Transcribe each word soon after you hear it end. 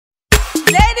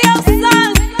Lady of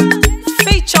Sun,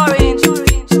 featuring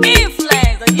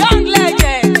Influence, the young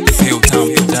legend. Fieldtown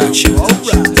Production.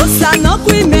 Osana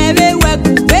kui mebe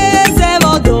weku beze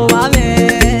vodo ame.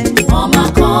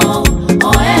 Omako,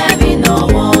 oebi no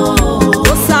wo.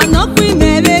 Osana kui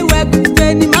mebe weku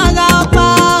beni maga pa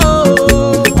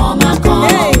o. Omako,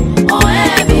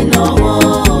 oebi no wo.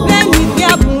 Beni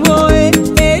bia bunwo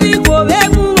eri ko be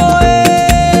bunwo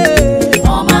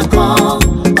Omako,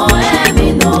 oebi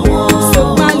no wo. So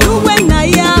maluwe na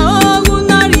ya ogu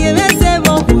na rievese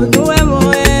voku nuemo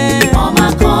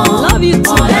Omako, love you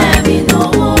too. Oebi no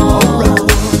wo.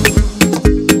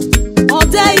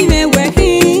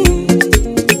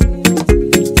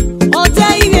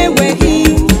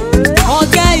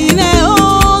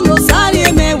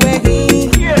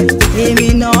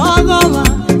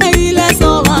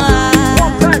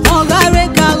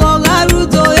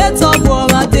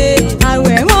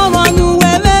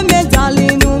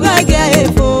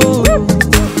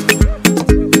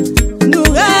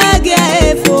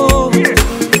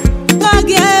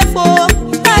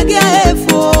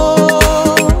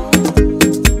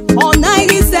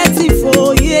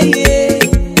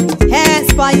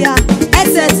 Fire,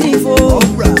 excessive.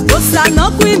 Osana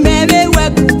kui mebe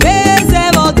weku beze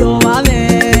vodo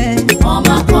ame.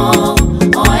 Omako,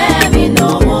 oebi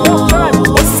no wo.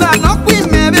 Osana kui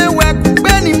mebe weku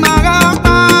beni maga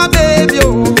pa baby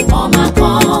o.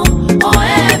 Omako,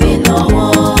 oebi no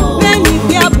wo. Beni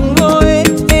bia bunwo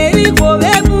eri ko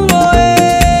be bunwo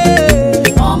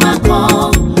Omako,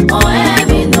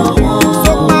 oebi no wo.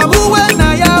 So mabuwe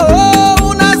na ya o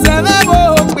una zerebo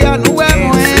pe anuwe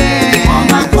mo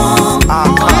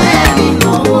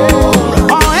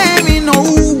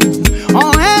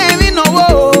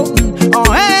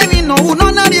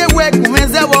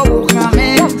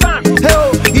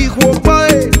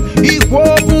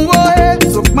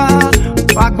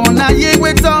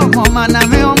Mana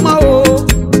me omo o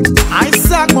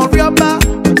Isaac Morioba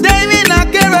Demi na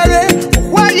kerere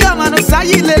Waya mano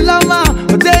sayile lama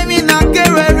Demi na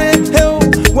kerere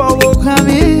Wo wo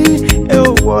kami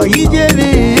wo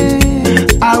ijebe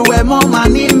Awe mo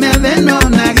mani mebe no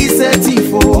na giseti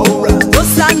fo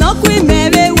Osana kui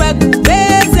mebe weku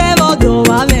beze vodo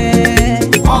ame.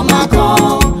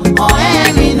 Omako,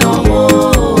 oebi no wo.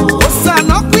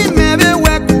 Osana kui mebe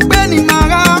weku beni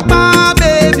maga pa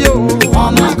baby o.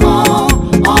 Omako,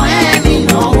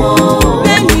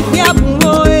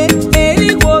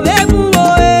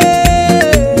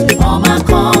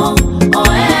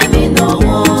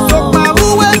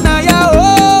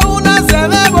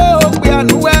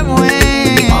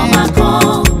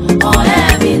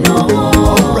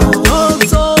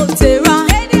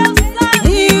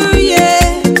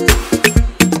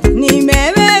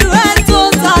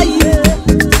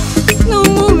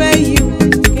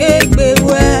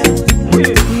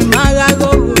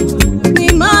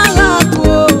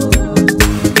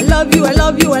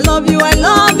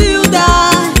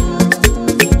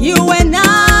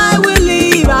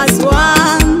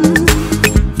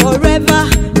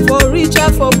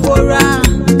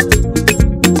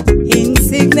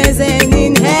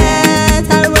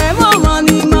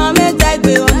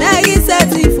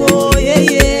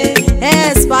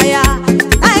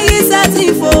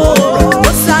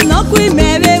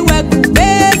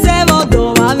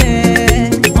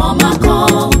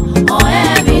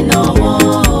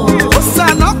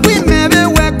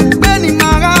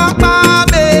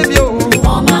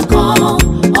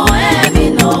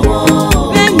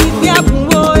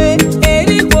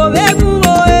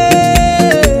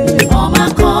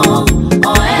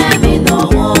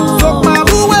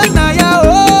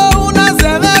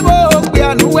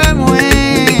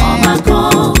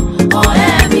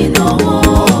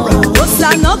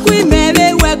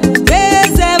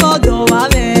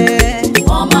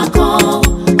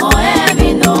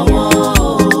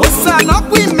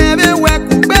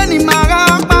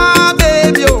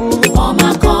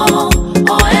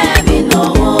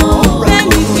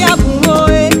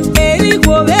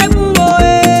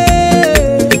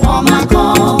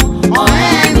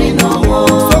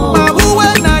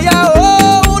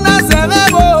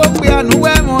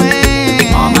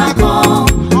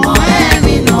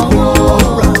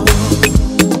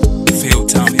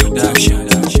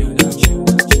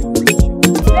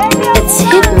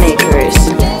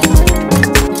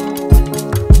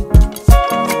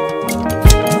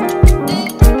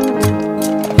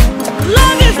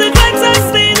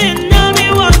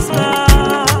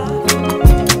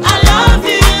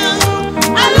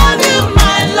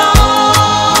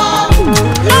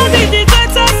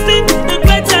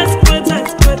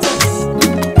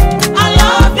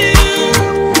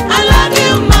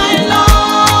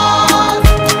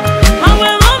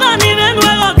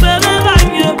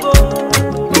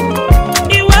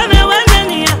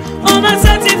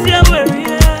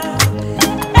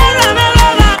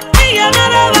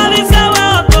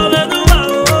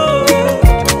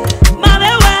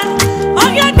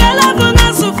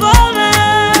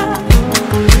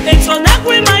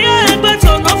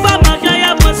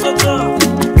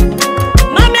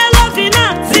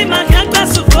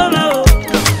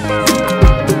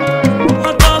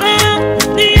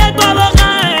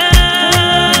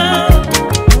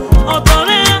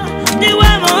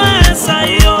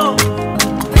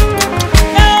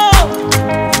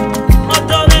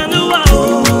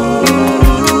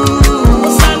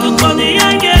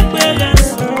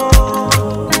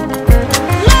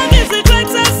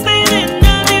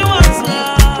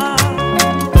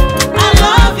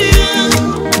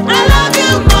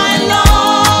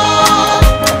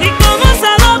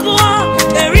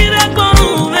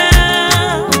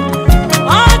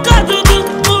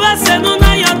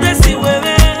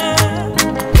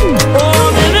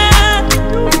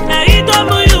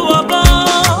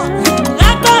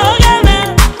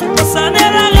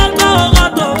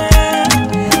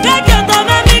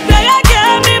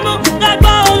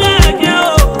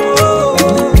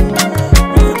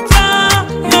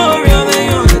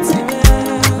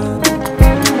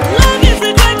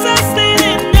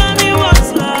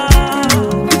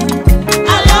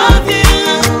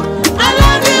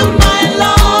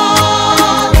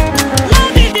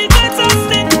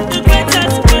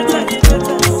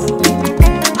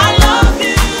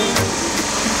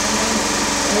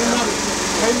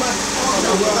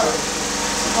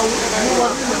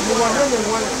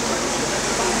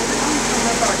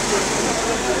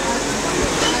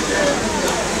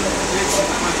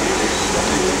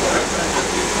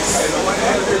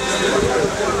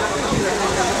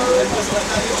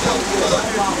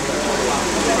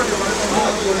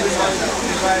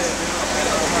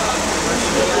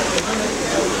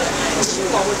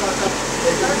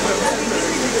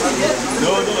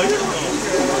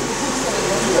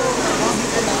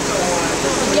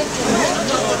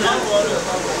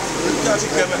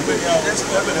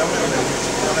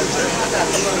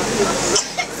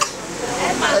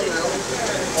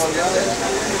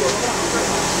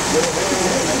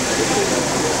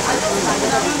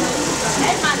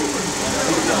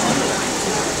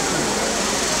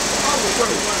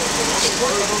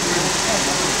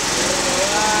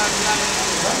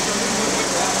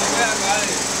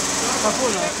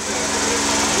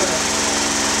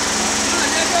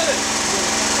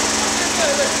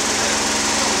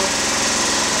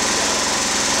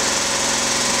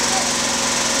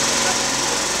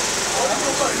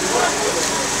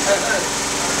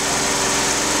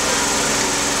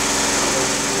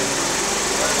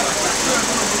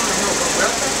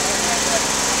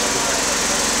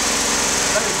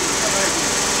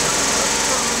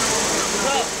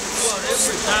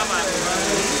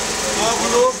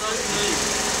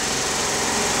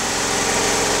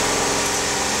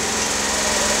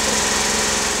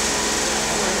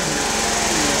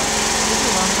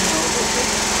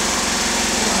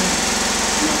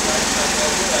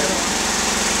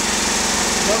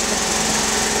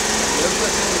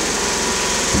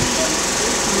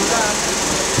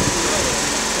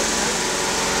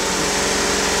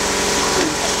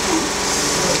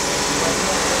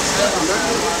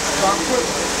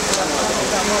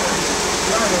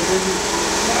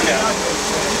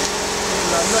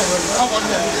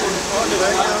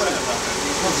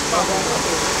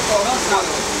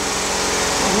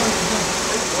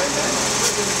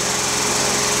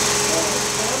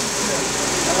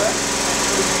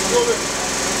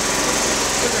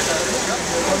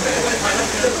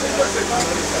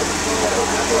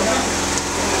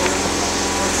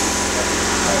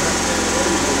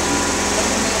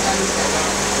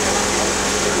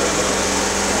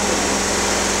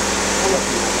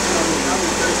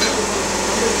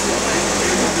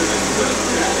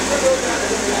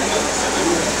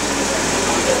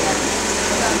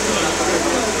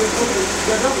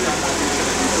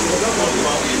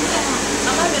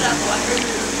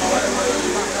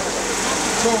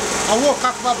 So I woke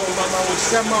up about Mama with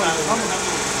some money.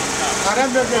 I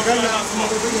don't know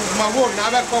my work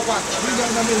never go back. We don't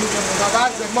know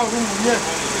about the more room yet.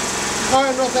 Oh,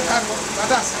 no, the car, but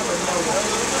that's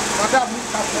Madame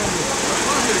Capone,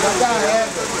 Madame,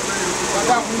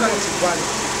 Madame Woman,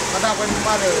 Madame when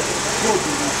mother go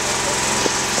to you.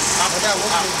 Madame,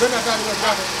 when I got your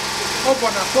brother,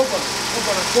 open October.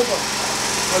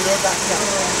 When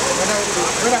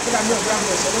I could have no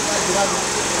grammar, so look at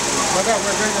the Madame,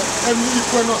 and you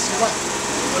cannot see what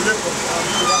a little.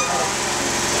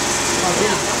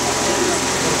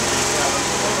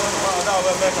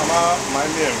 My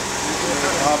name.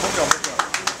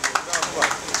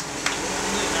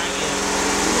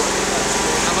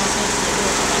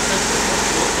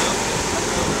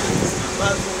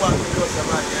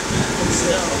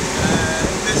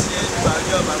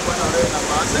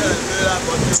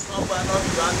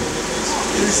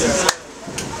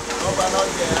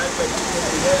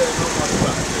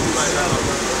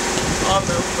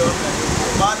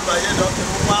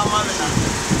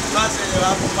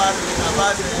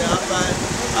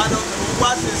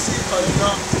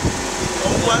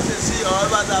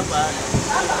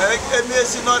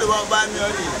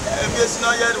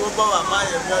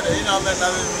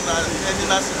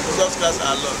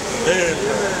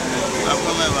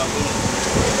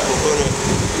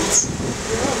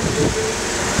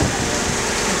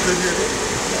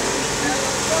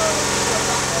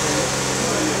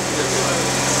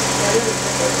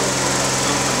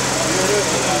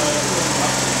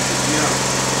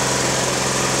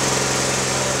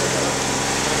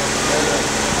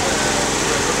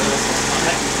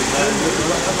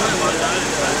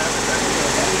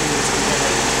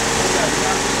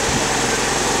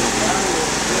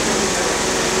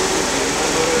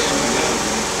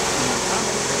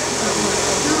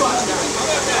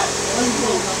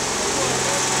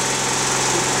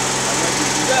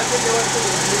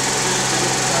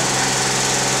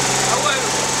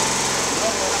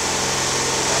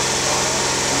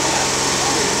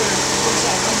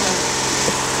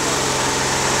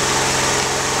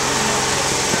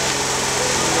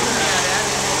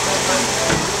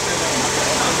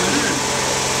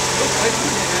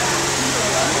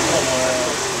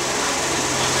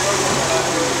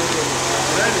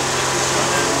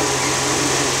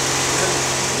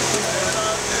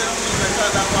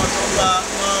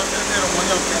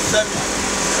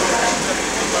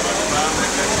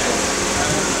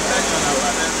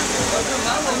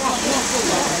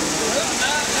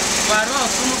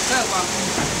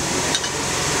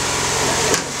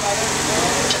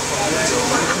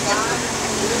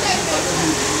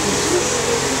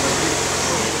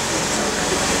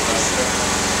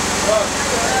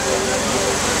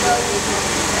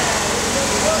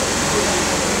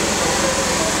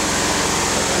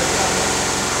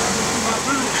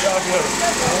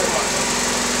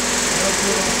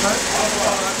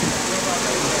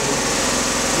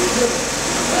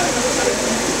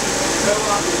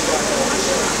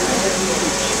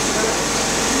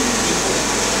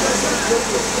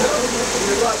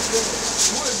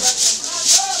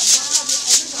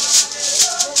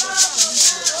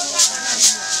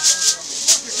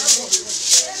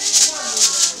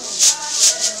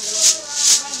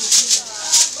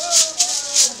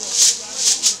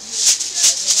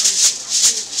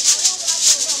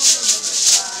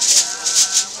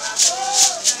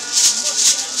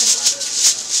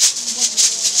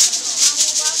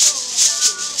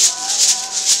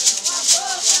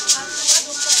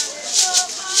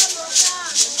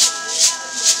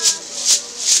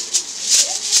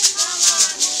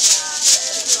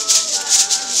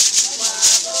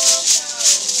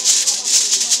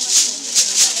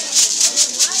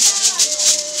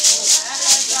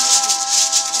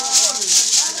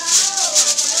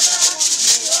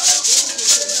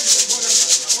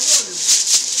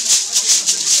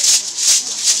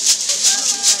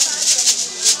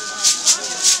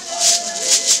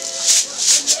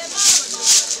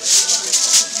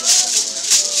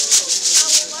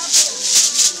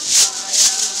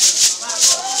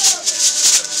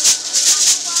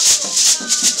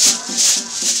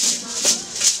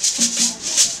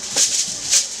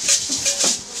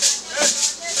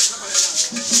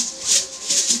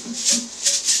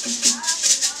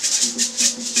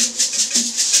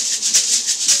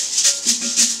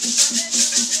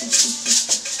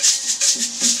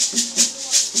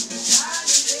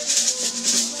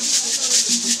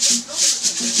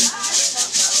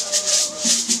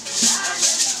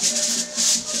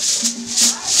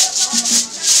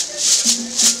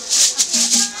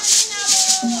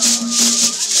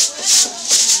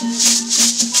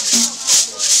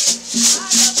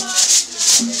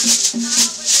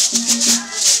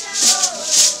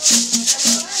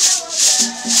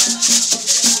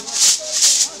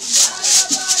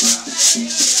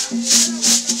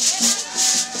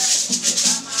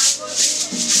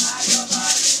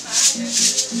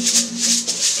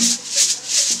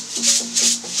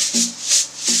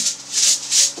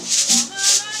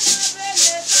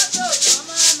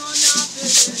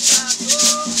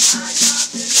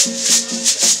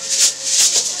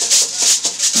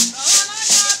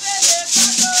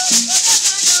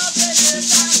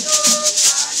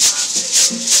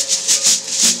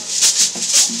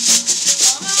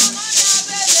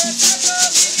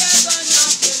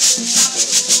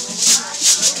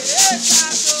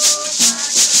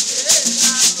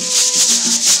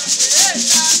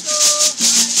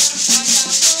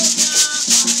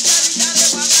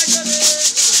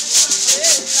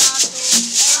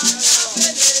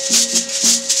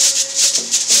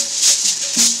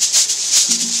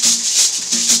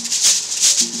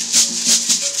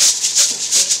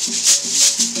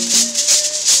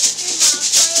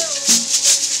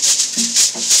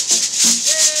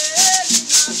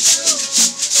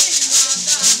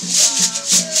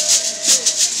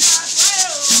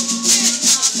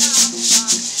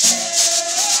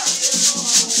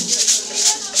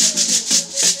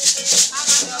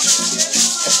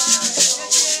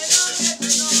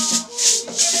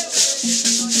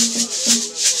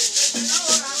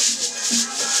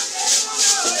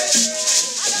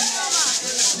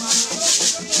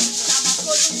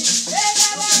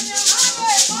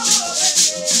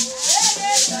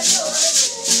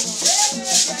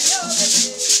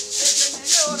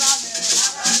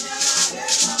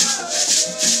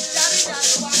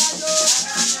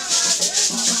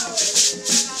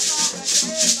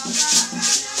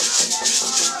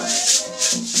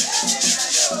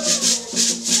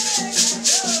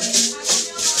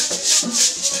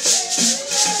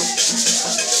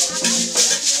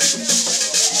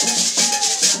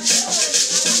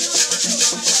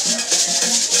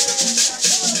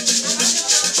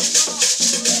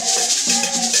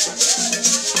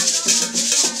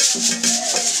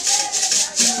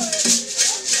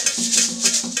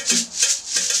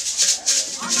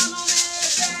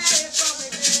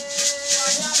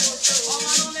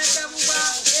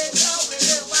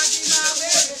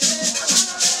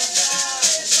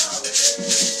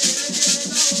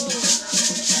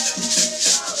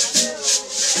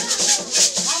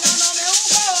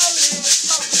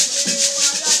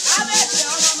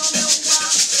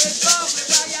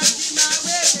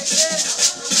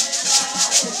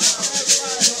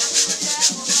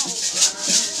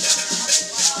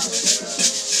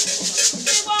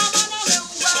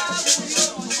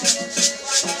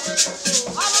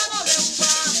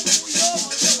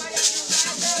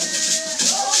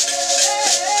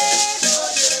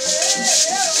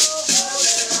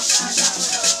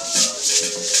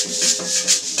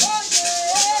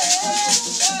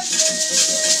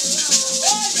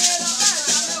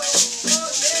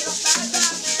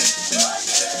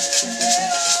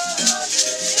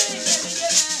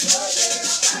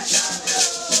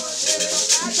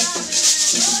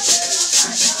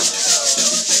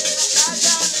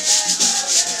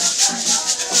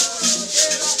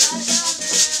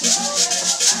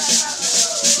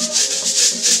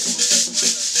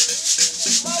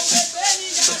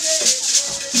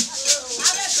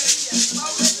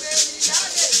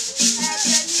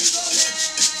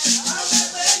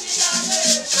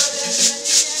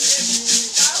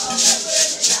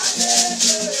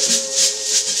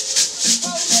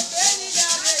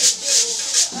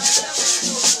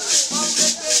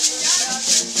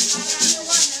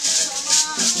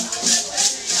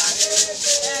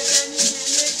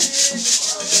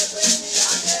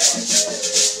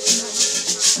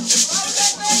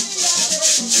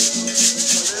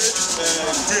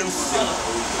 James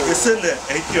Esene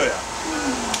Ekioya.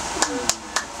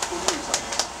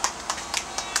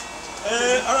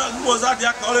 Was that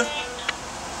the call?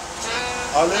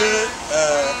 Ale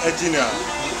engineer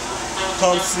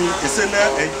Thompson Esene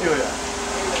Ekioya.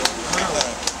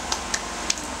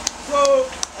 So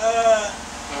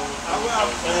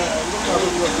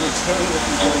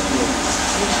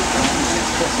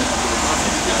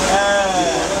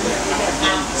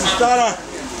Sistana,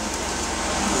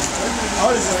 how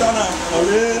is Sistana?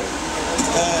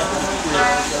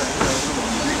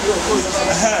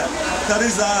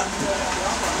 Teresa,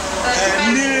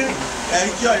 Ni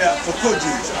Ekioya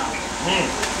Okoji.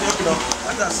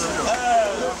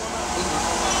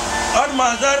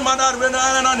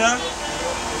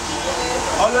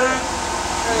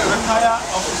 Retired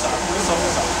officer, police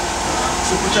officer,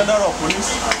 superintendent of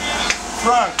police,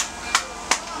 Frank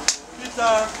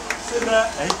Peter Sena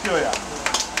Ekioya.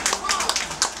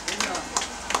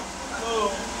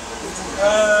 So,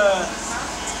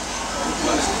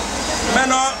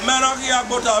 men are here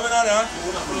about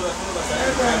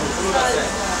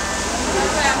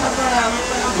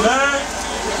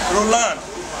Roland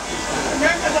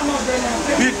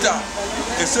Peter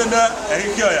Sena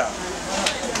Ekioya.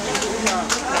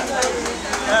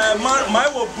 My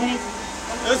will boom.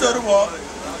 It's a reward.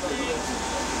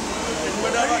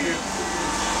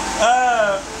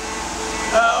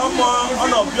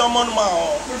 On a Biomon,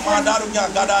 my dad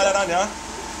gather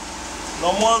no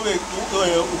more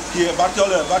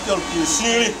battle,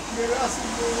 see.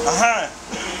 Aha.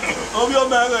 Oh, your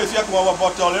man is yet more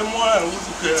bottle and more.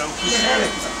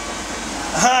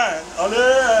 Aha.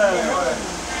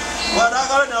 What I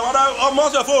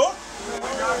almost a fool.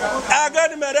 I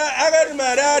got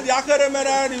married, the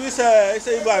academy, we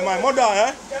say by my mother,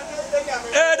 eh?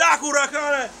 Edakura,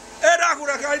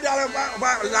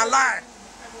 lie.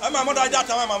 And my mother that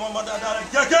time, my mother died.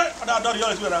 And I don't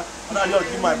use it, and I just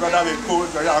give my brother a cold.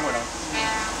 This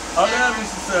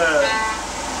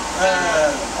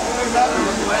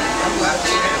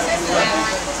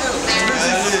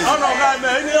is oh no, guy,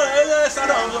 man,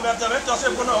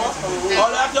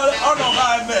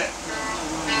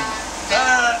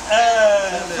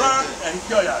 Frank and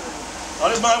Kyoya.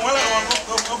 All is my well,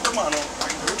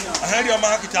 I had your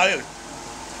market child.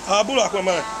 Bullock,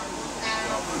 man.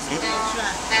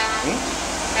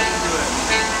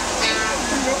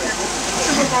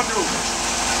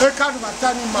 They can't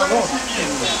attend my own.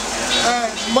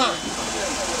 Man.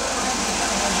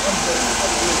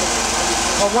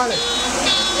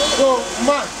 So,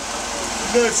 man,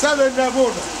 the 7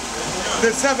 level. The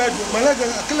 7 Malaga,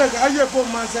 I hear for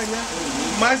Mazania,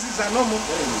 Mazis are normal,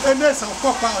 and there's a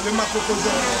copper on the Macoco.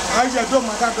 I don't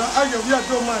matter, I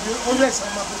don't matter, always a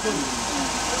Macoco.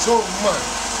 So, man,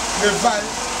 the vibe.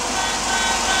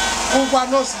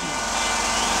 Overnosi,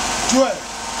 Joel,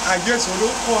 I guess,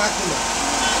 or Akina,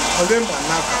 or them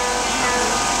Manaka.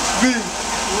 Be,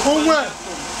 oh, well.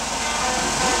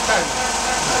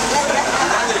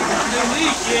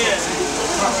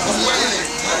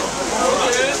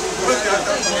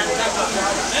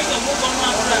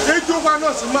 If you want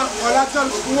us, man, or I tell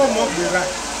you more be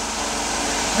right.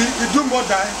 We do more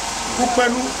die,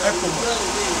 Kupenu Ekoma.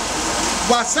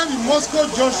 But some Moscow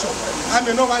Junction, I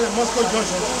mean, no one in Moscow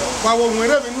Junction, but when we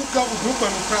have a new couple group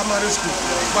in primary school,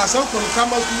 but some from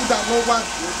primary school that no one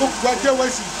who graduate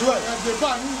was to it. The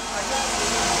ban,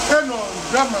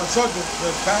 drama, so the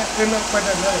guy in a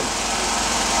better name.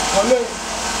 Only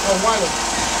a while,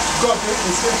 God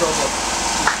is saved of us.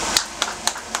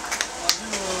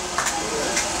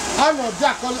 I know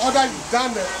Jack, all other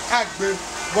than the act,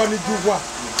 Bonnie Dubois.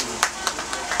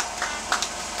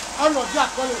 I know Jack,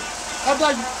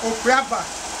 other Opiaba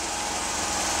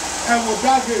and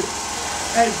Wodage,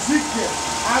 Ezekiel,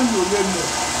 and Nolene.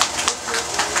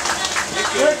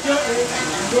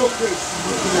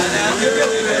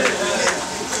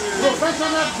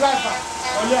 Professional driver,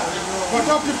 oh yeah, but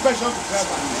not professional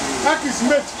driver. That is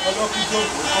mate,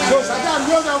 so Sadam,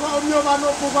 you know,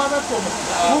 no Kubana Koma,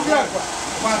 who get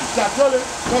but Tatole,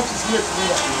 not his mate.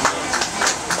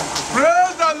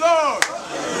 Praise the Lord.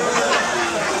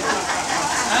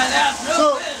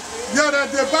 So, you're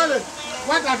at the ballot.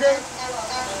 What again?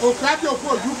 Okado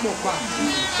for you, Mopa.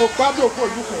 Okado for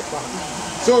you, Mopa.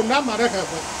 So, now, Maraka,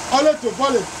 all to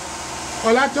ballot.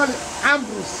 Or actually,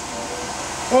 Ambrose.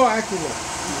 Oh, actually.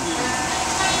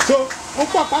 So,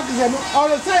 Opa Pakistan, all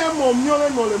the same, Momiola,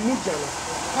 no, the Mutana.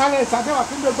 And I said, I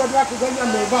think the better to get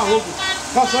them over Hobu.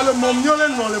 Because all the Momiola,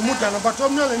 no, the Mutana, but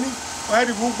Omiola, I had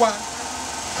the Bupa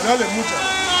and all the Mutana.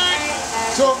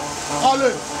 So, all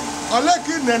the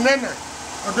Nana,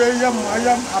 I am a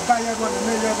buyer,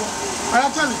 I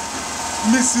actually,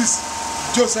 Mrs.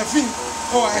 Josephine.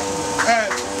 Oh,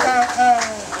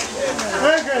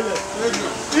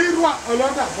 Irwa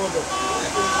Olonda Bodo.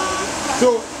 So,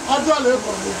 Adole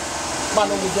for me.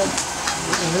 Manager.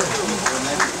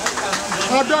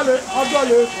 Adole.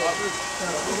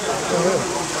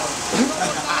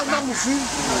 Namusi.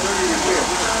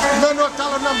 No,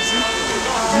 tell Namusi.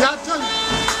 Yatan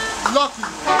lucky.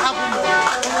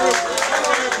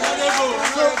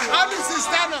 So, Alice is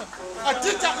standing. A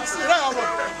teacher is around.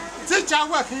 Teacher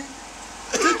working.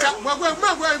 Teacher,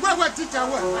 where teacher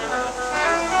work?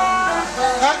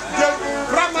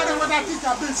 Primary, when I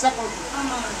teacher being secondary.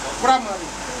 Primary.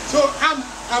 So I'm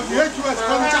the HUS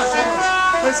Concha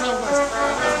West.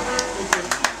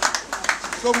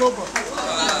 So mobile.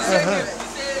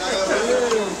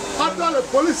 After the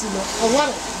police, or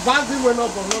one bandit went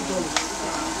up or not done.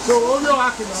 So only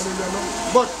acting on it,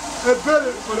 but a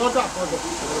very another for them.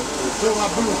 So I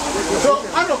blew. So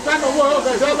I don't kind of work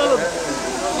the devil.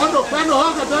 I don't kind of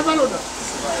work the devil.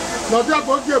 Not that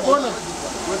both your bonus.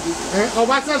 Or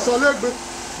what's a solid,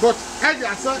 but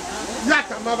I said,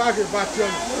 Yaka Mavaki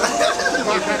Bation.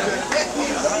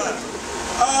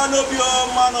 Ah, no, your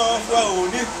man of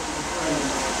Raoni.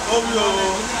 No,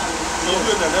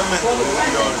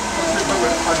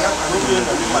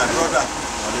 my brother.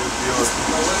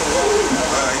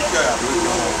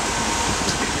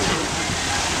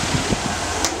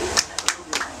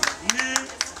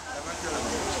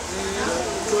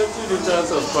 20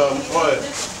 liters of palm oil.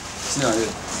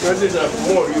 20 liters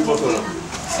more you bottle.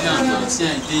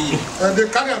 And they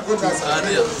carry a good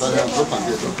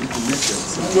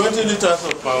 20 liters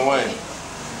of palm wine.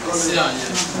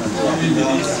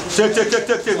 Check.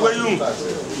 Where you?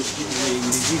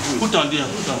 Put on there.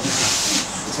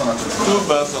 2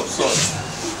 bags of salt.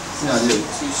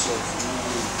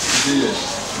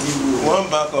 1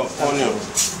 bag of onion.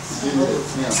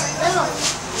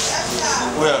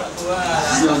 Where?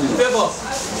 Favor.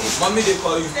 Mommy, they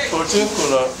call you. 14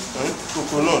 coconut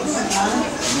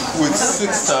with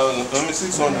 600.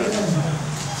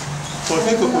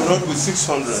 14 coconut with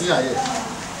 600.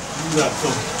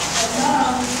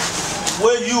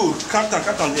 Where you? Captain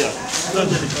there. Don't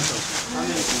tell the captain.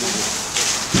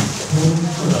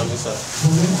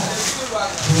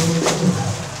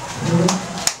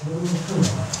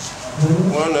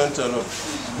 One antelope.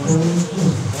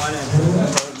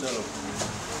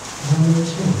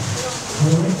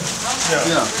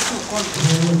 Yeah.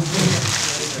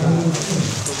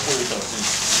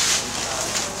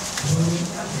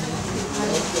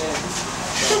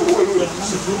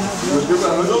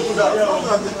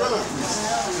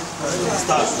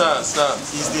 Start.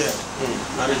 He's there.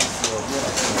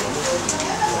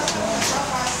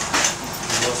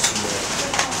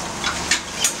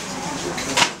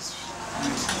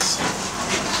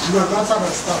 You are not going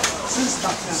to stop.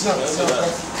 Sister.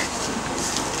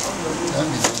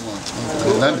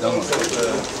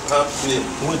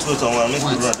 Wait for someone. Make me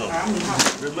right up.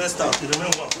 Remain start.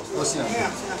 Remain one.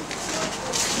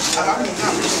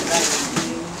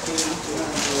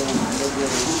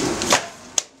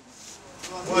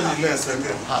 What is the next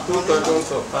again? 2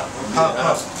 cartons of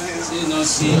half. You don't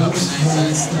see how nice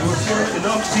I start. You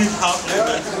don't see half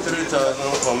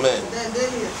 3,000 for men.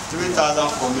 3,000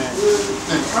 for men.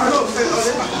 See,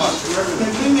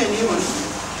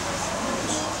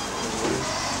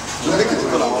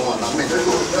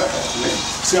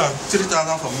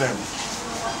 3,000 for men.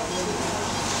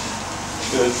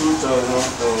 2,000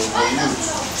 for youth.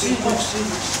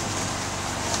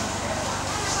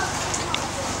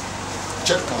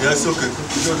 Yes, okay.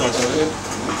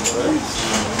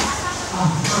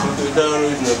 The dowry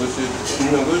is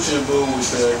negotiable with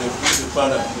the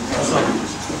father.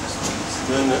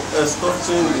 Then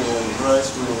escorting the bride to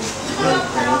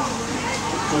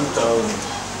 2,000.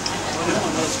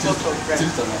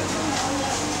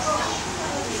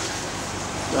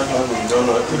 That one is done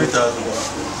at 3,000.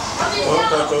 1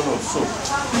 carton of soap.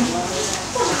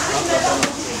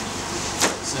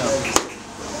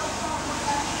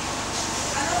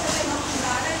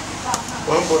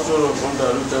 1 bottle of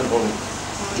undiluted honey.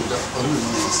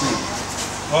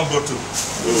 1 bottle.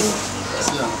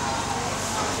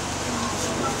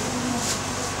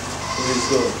 Praise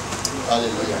God.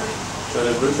 Hallelujah.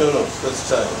 Celebration of first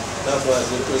child. That's why I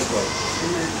say praise God.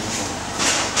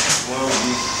 1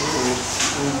 big,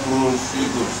 2 grown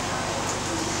figures,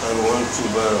 and 1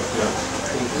 tuber of yam.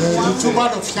 2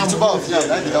 bars of yam. 2 bars of yam.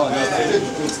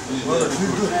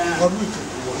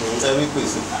 Every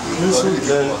person.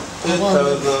 Then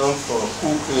 8,000 for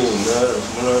cooking.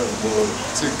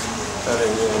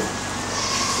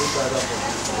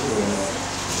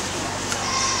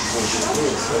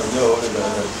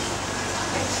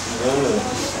 Then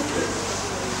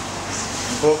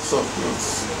box of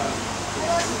clothes.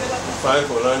 5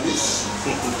 Hollandis,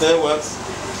 10 wax,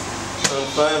 and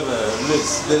 5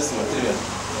 lace material.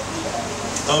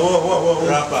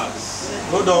 Wrappers.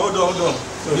 Hold on.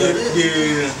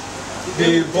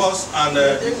 The boss and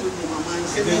okay.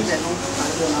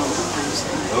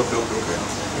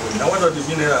 Now what are the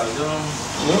minerals?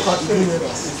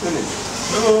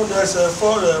 No, there's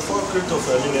 4 crates of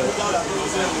minerals.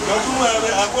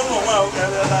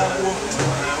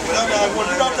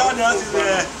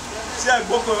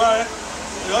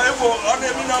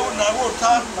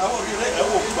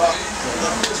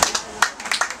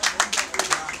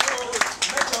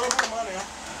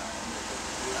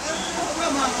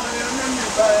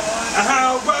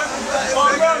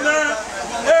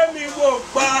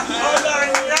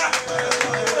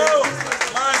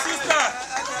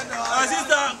 My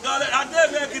sister, I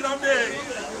didn't make it up there.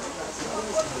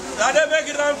 I didn't make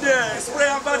it up there. Spray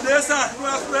about this,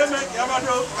 spray make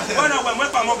Yamado. When I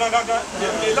went for Mogaga,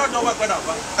 they don't know what went up.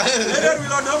 They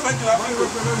don't know what went up.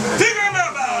 Think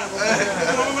about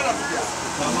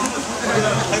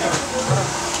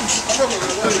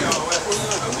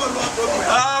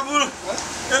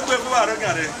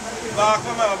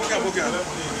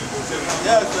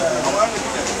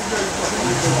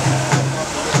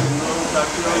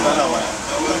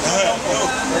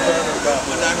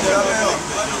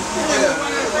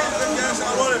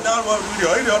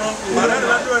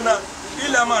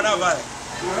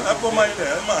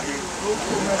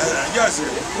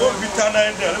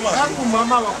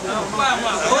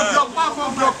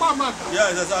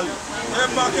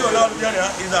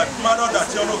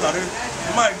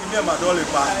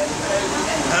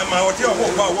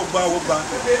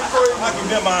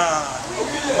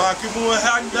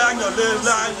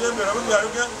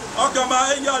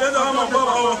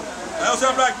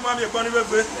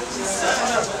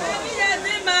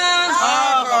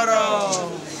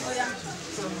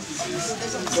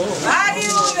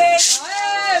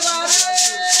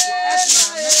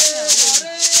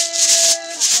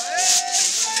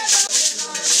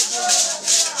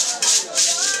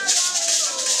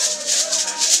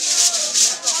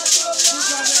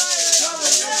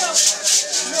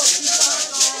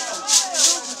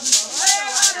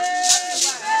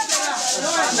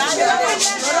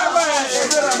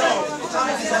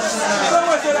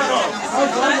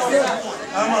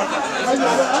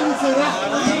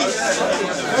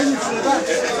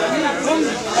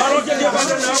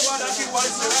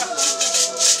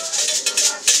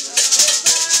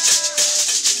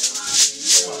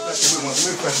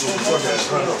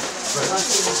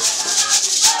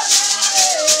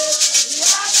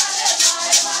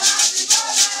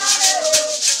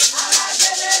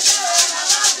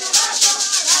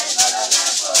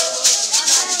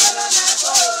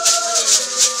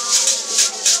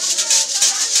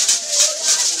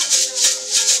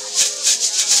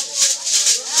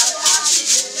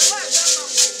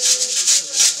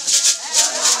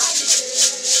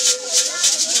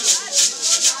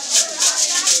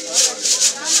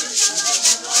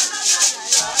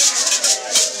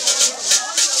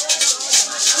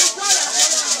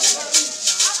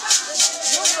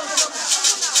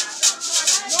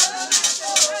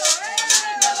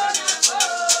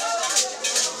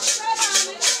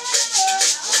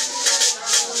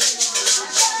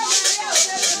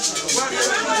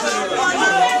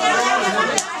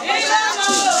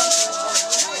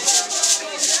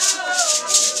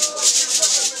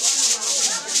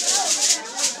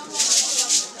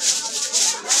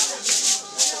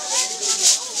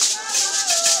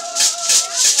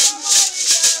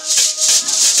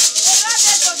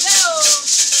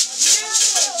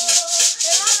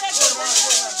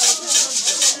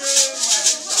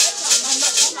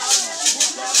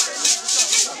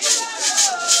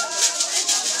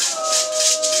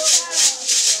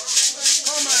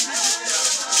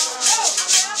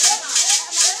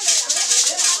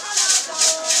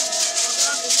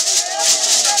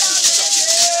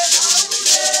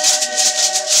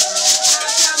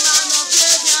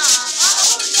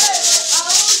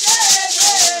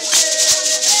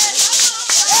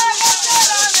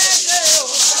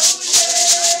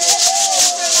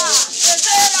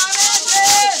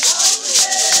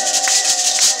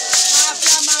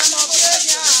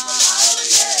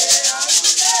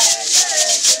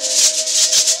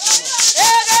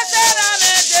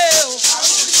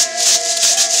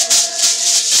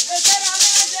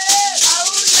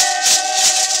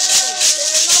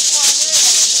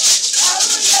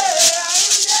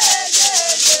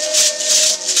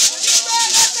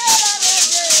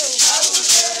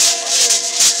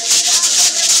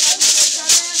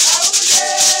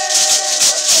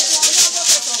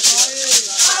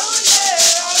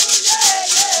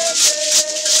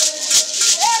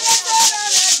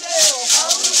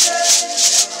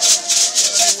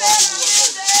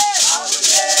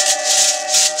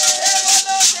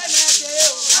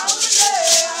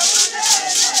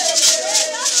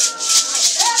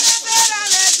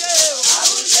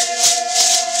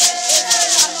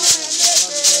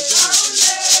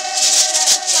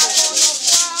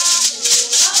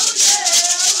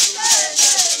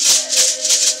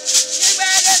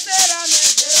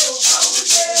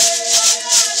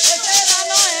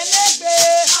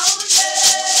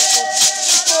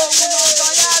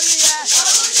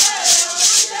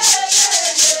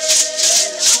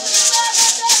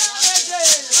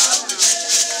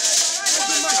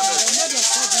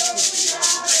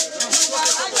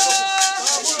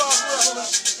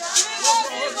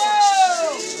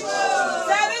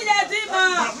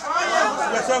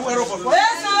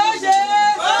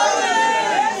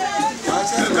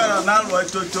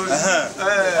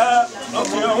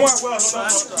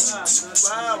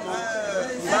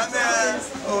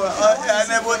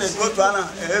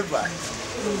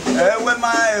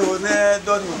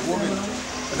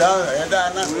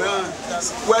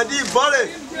Where do you borrow?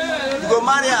 You go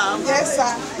marry him? Yes,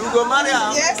 sir. You go marry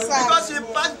him? Yes, sir. Because you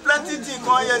pass plenty things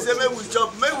on here, say maybe we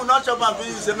chop. Maybe we not chop and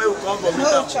finish, say maybe we come for me.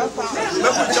 No chop. Maybe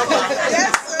we chop.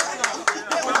 Yes, sir.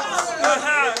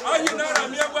 Are you not a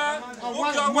mere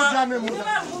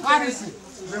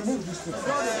Remove this thing.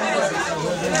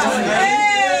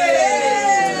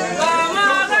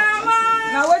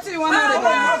 Now what do you want to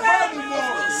do?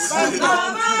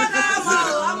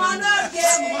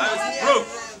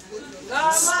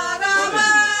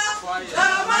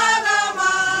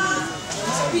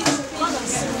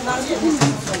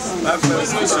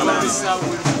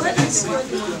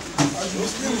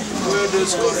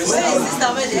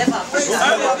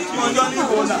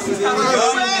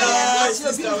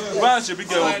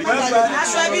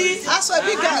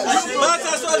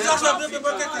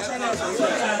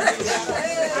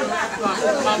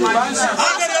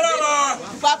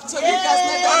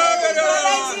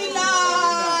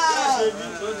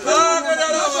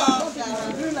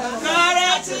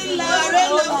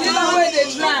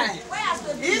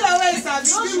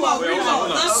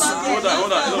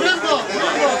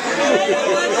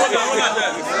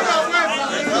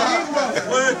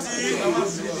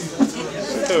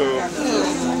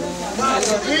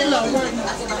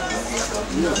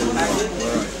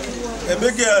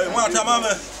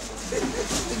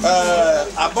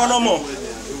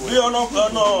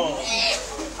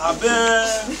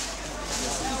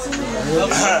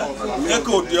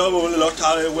 Echo the other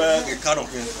lottery where a canon.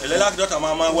 A little daughter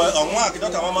mamma were on mark,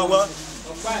 daughter mamma were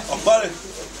of Barry.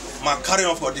 My carry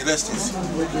on for the rest is.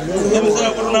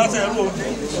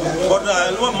 But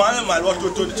I know my was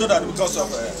to so that because of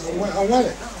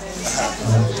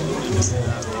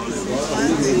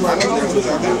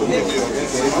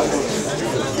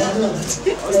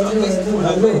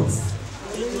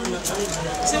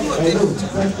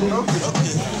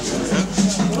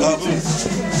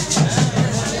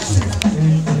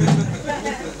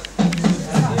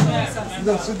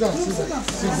Sit down.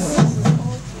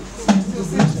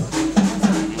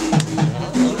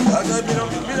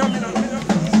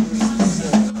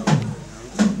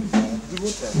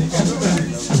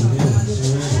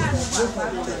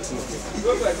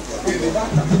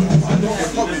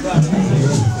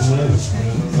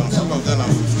 Some of them are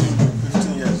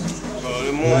 15 years.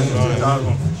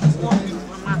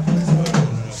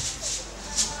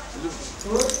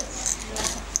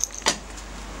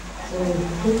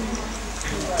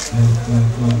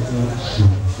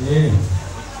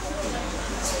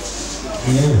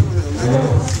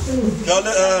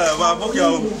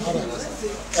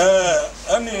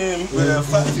 Any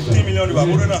 15 million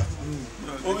Baburana.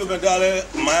 Ogibedale,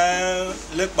 my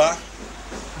Lekba,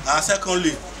 and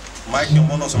secondly, Mike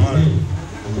Monosamari.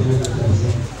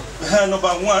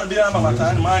 Number one, dear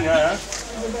Mamata, mine,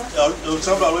 you'll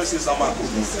travel away since I'm I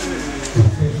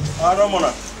don't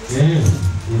want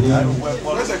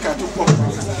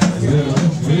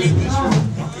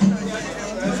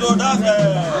so that's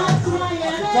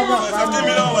 15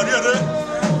 million were there.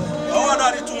 I want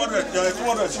that 200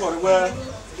 where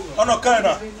on a kind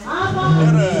of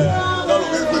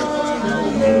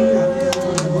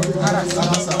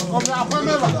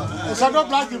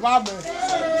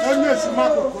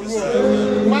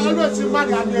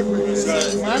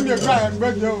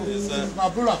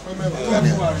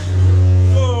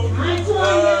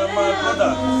my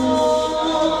brother,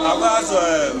 I was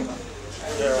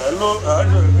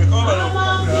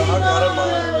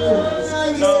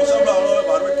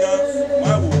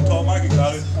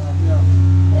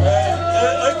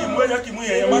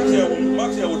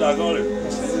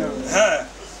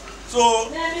so,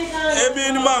 ebi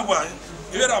ni ma wa,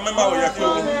 ibe ra me ma wo yake o.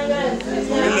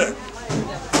 Ile.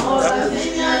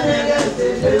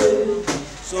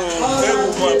 So,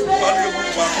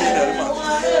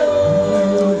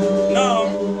 now,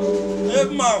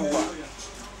 ebi ma wa.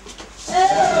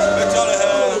 Betole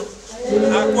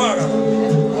aquara.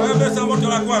 Wa be sa moto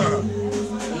aquara.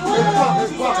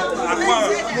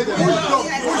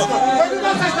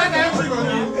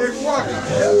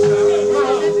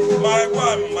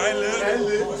 My leg,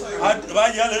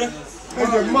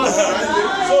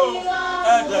 so,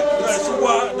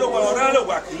 the one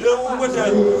whack, little with the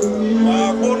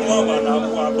bone woman,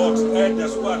 our box, and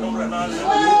that's why no run.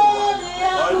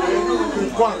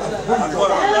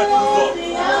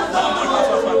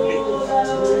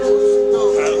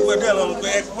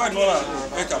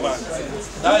 come back.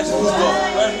 That is good stuff.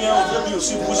 When you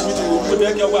see push me to put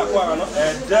that work, and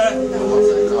then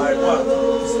my work,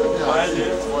 my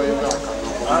live.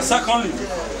 And secondly,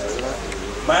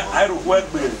 my I work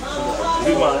with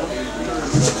the man.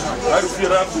 I feel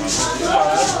happy.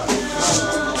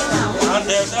 And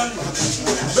then,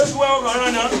 very well, I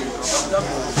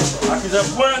can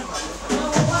have one.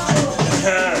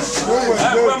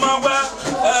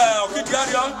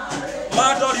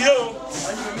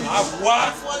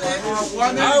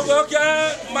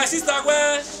 My sister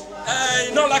where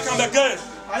not like I'm again.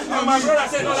 My brother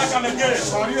said not like I'm again.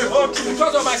 Oh,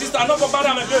 because of my sister, not for bad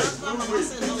I'm again.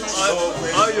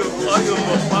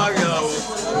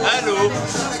 Hello.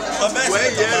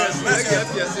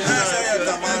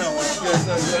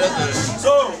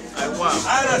 So,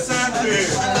 I understand.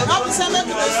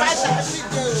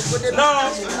 No,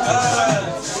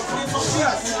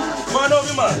 man of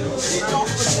man.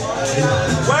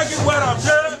 Working where I'm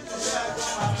there,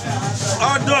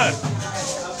 I'm done.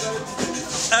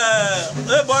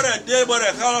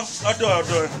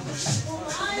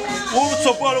 Who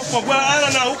support well, I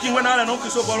don't know who can win and who can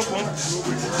support.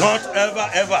 Don't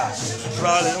ever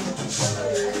try him.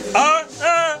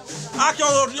 I can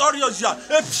audio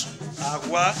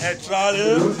Agua et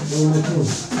trale.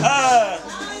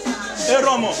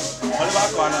 Romo.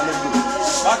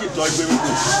 Back it joy baby.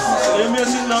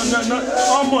 No,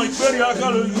 I'm very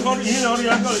alcohol. You can't eat on the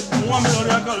alcohol. 1 million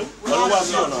alcohol.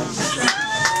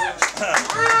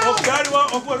 Okay, well,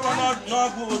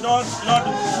 not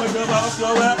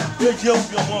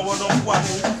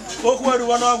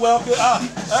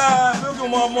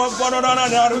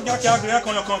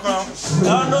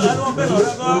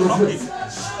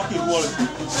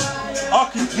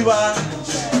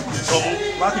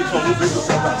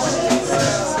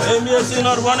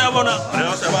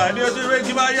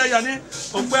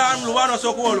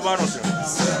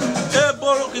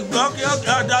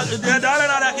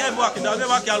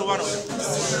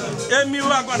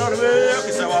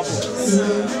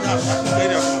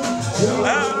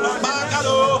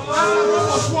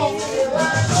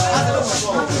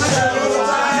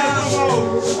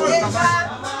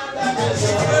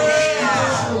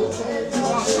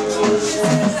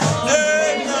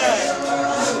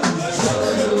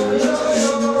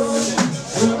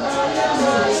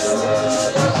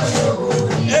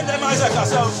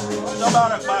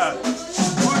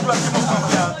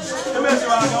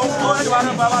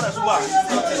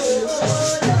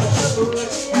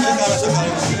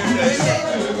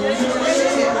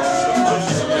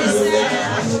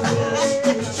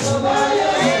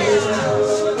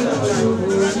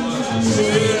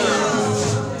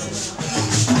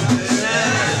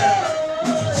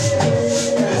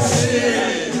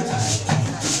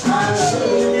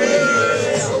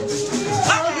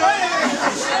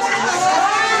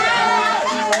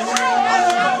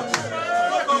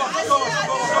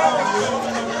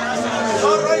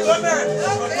All right, women.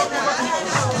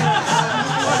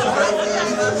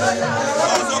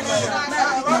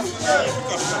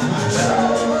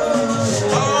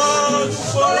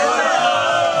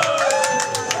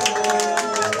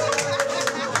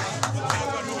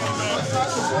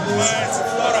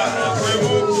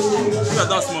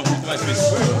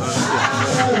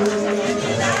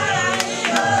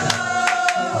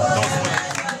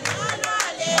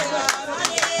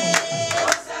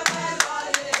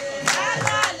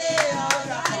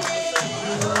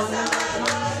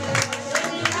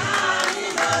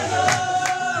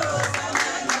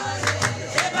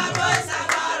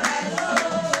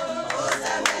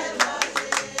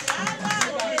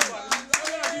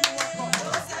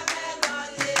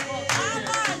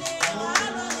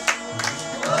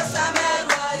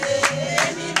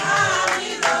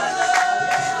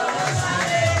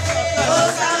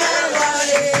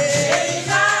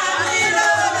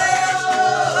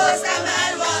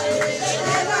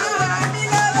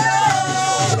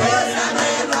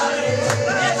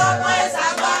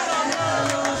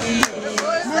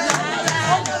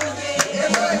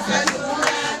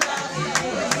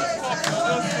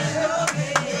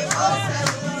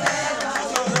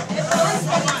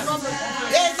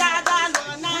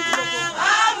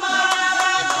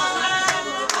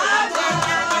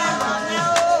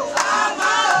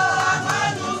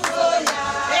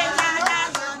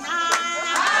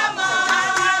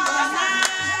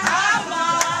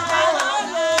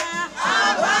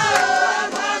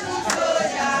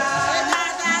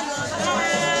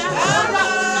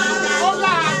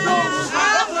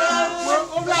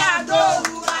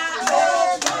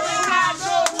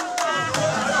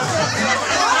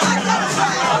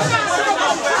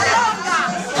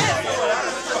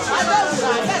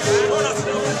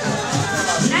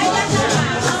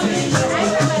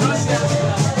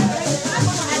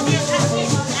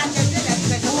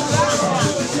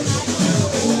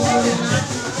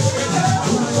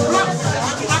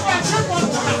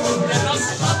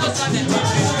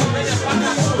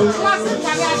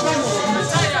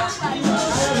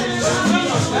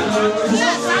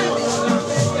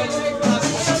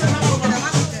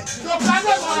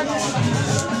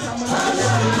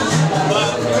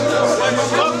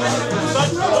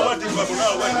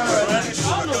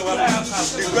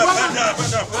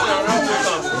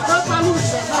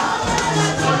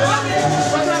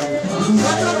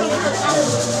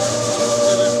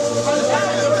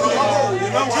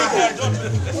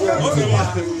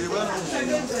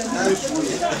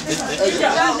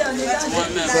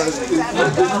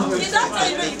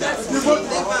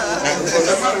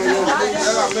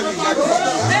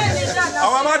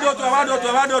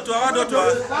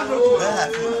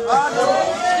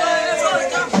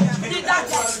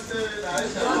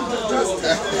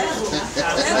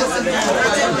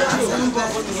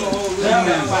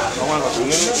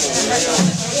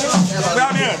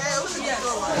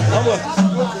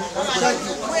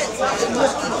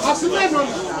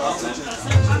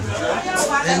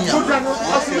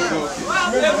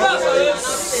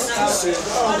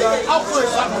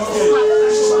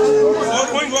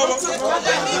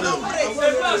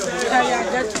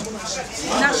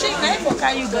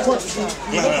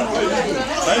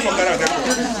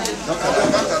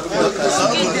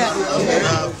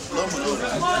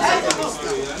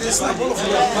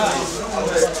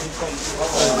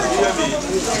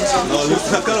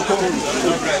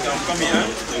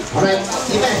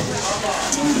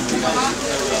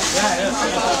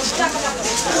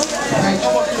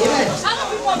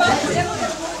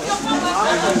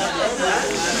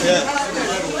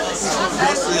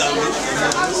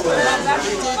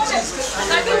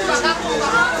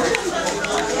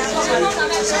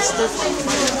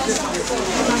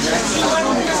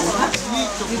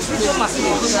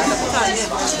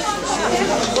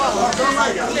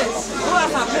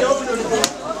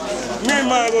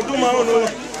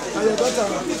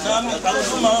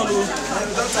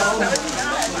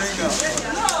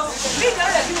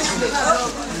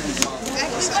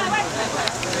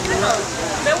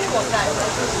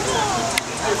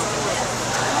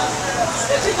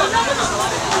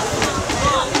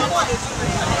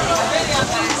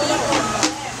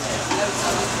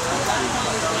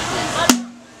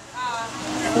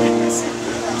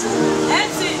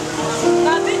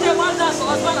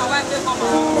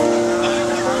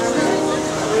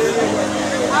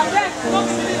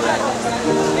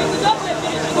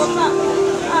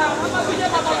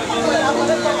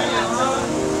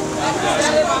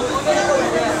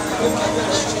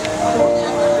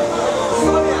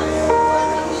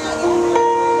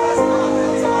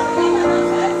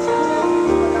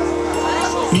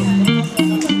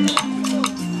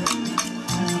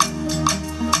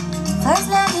 First,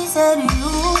 let me say to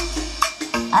you,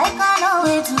 I cannot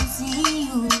wait to see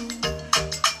you.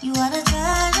 You are the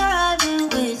treasure I've been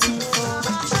waiting for.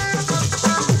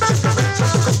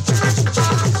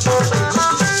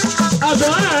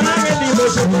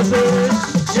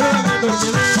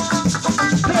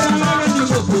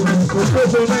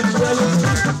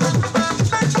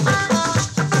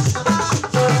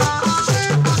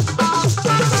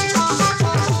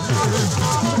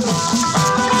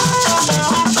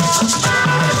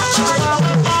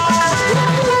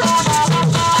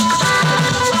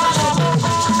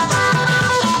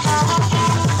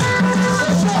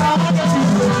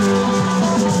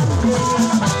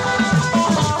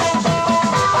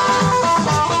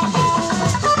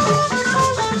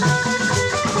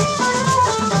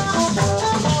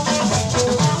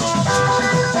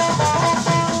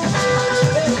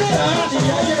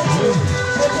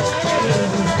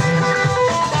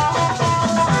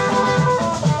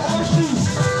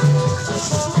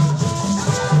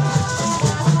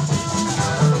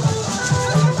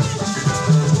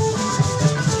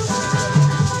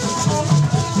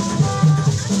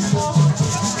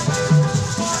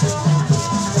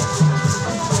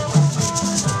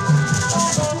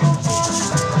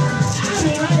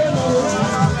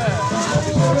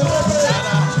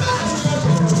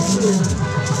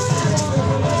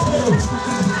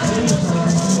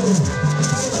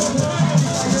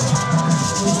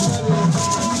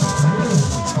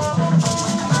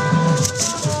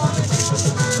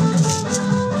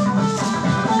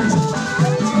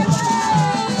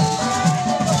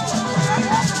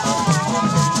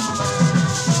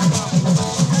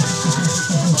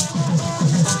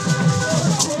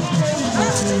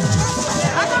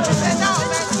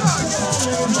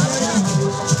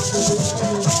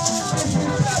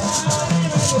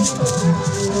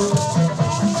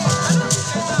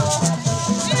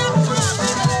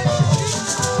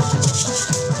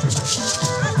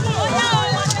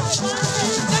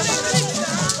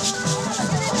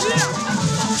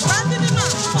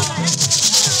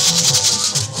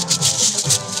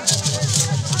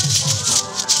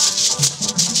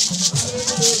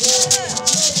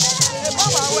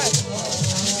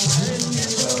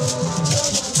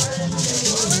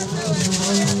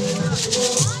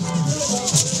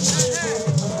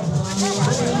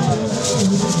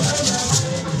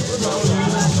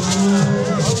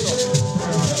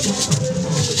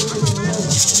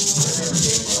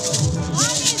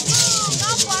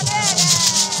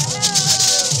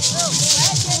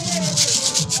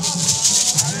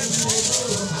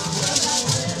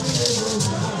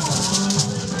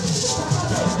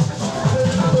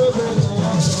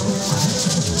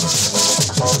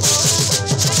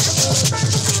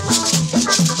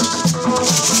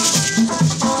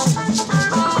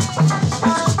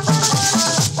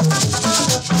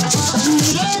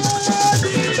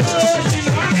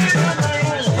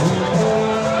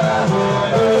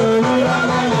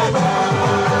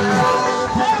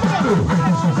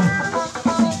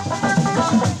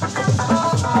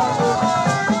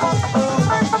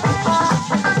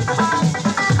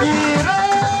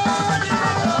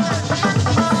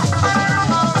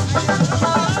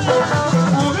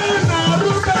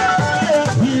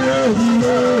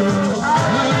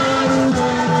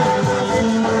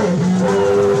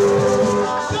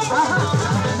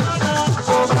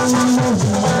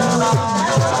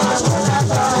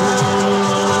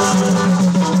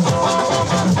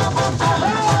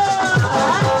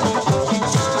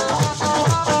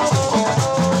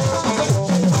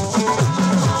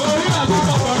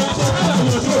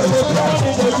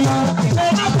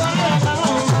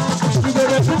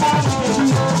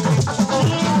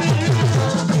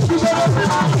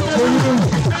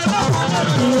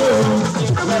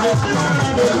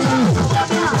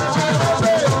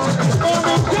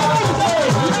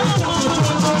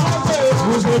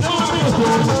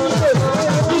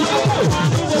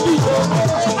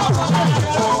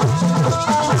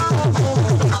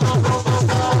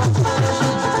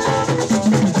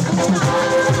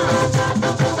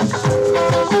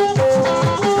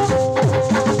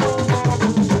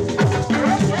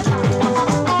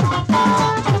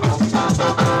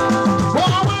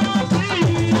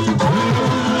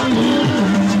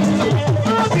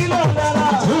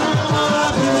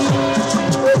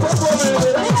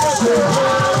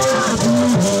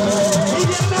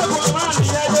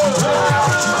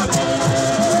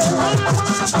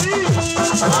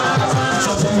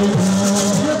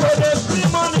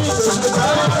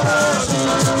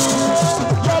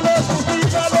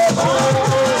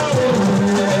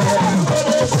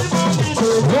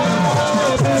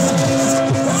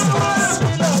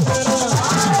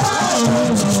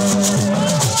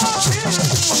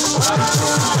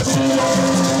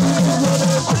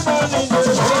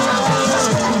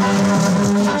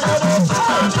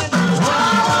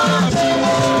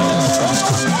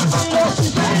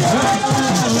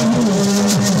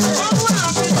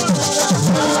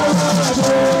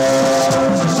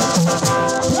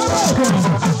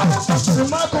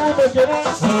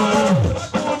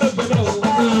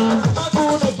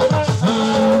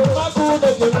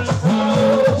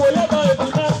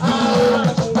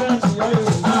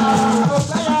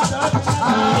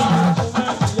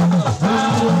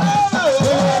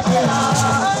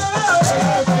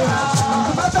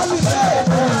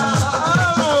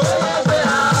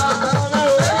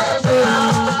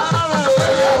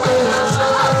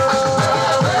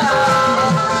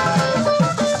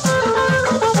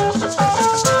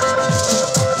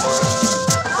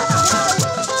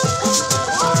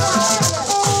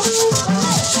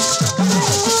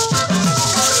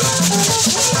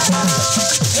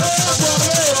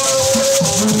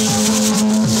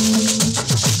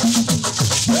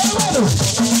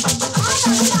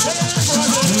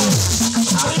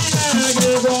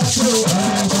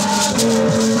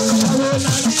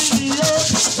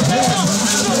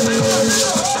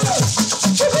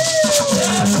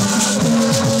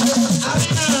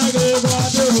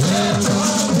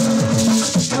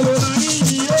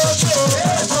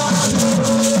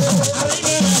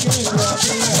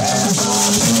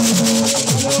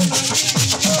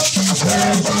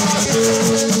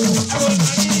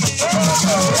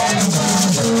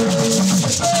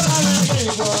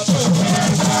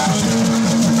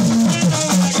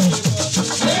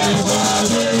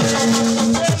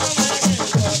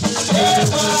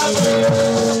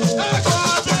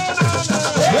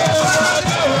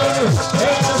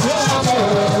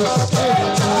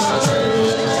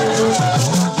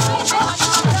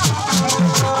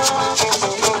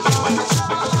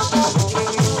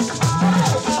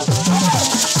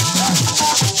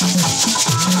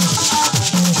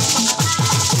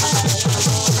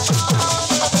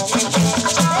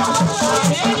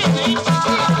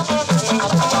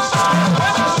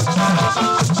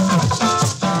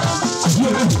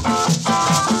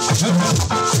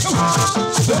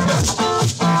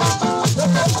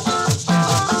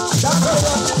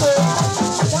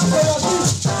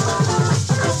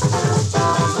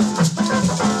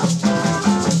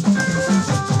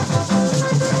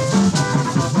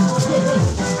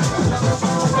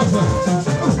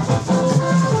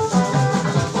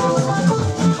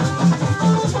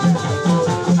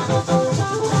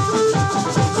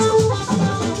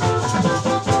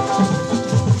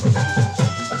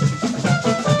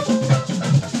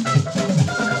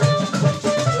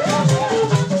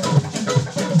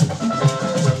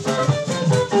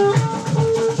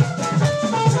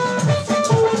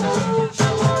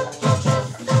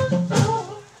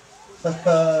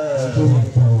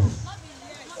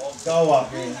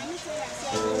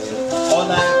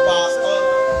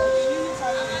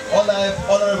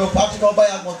 Honorable Patrick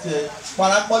Obayagmote,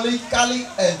 parabolically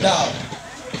endowed.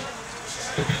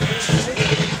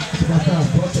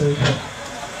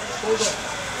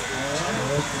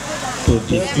 To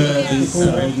declare this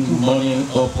morning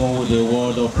open with a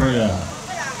word of prayer.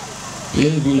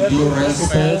 Please, with due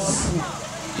respect,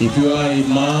 if you are a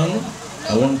man,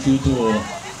 I want you to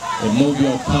remove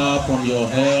your cap from your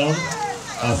head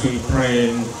as we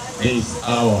pray this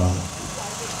hour.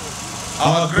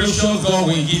 Our gracious God,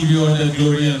 we give you all the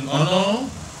glory and honor.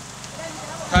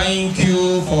 Thank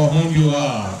you for whom you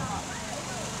are.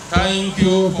 Thank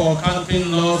you for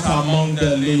counting us among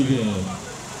the living.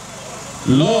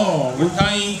 Lord, we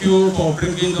thank you for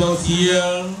bringing us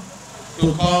here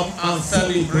to come and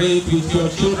celebrate with your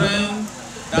children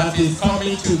that is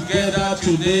coming together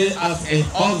today as a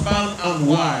husband and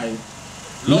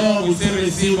wife. Lord, we say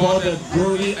receive all the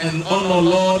glory and honor,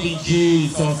 Lord, in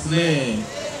Jesus' name.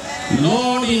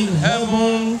 Lord in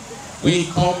heaven, we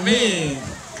commend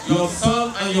your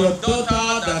son and your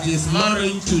daughter that is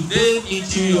married today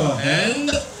into your hand,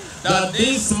 that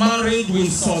this marriage will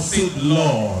succeed,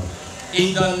 Lord.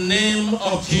 In the name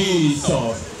of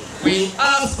Jesus, we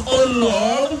ask, O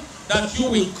Lord, that you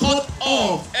will cut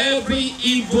off every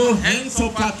evil hands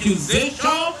of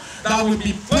accusation that will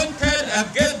be pointed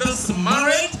against this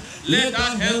marriage. Let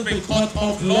that hand be cut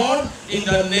off, Lord, in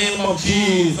the name of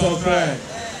Jesus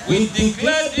Christ. We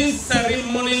declare this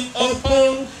ceremony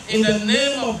open in the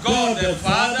name of God the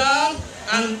Father,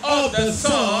 and of the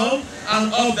Son,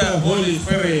 and of the Holy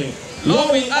Spirit.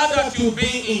 Lord, we ask that you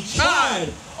be in charge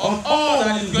of all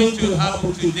that is going to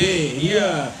happen today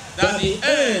here, that the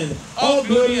end, all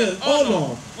glory and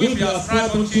honor will be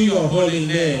ascribed unto your holy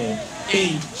name.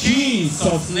 In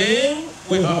Jesus' name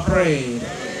we have prayed.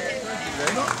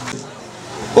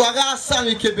 Waga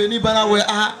sami kebeni bana we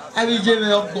abi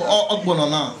jeme ogbono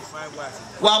na.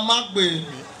 Wa magbe,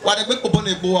 wa de gbe popo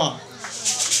na egbo wa.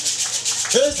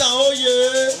 Esan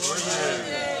oye.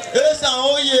 Esan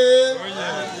oye.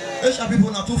 Esha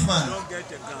people na too fine.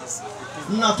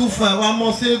 Na too fine. Wa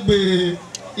mo se gbe.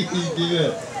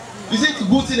 You see the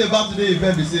good thing about today's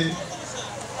event is say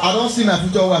I don't see my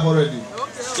future wife already.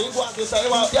 It was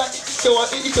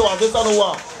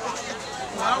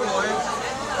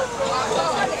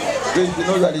you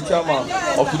know you are the chairman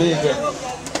of today's event.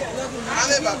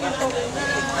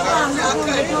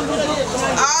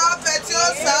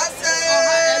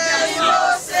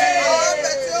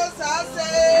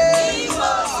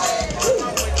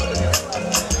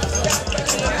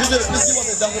 DJ, please give us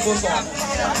a dancable song.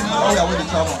 Now we are with the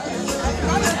chairman.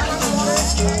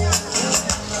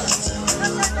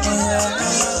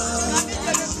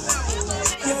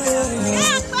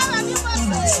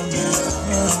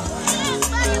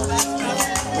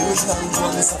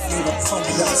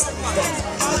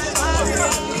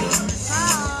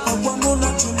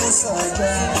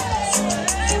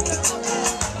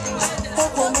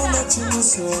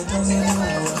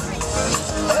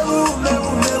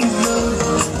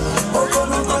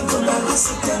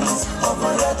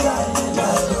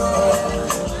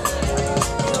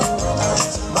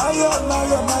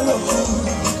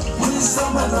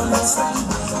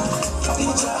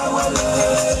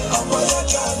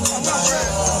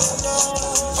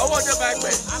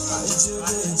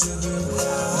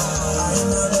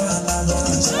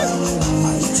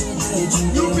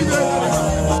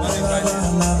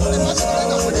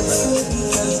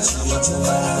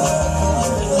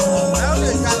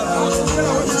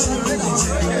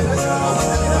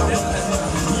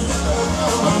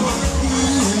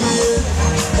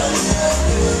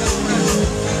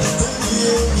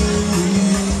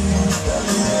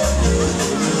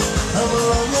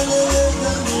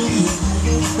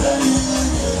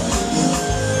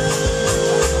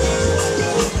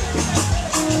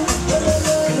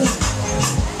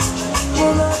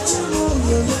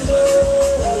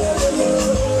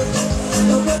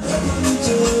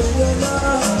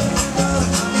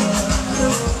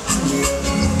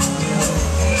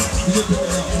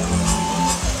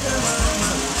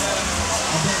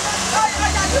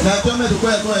 Now tell me the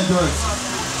way I enjoy.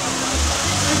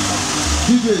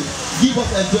 DJ, give us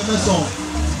an enjoyment song.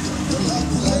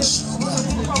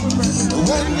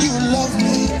 When you love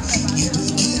me, you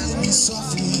kill me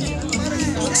softly.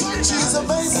 Your touch is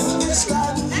amazing this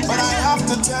time, but I have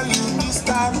to tell you this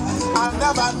time, I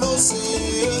never know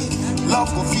say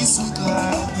love will feel sweet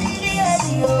like.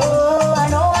 I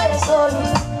know what I saw you.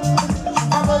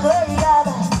 I'm a very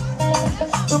other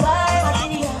to buy my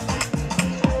tea.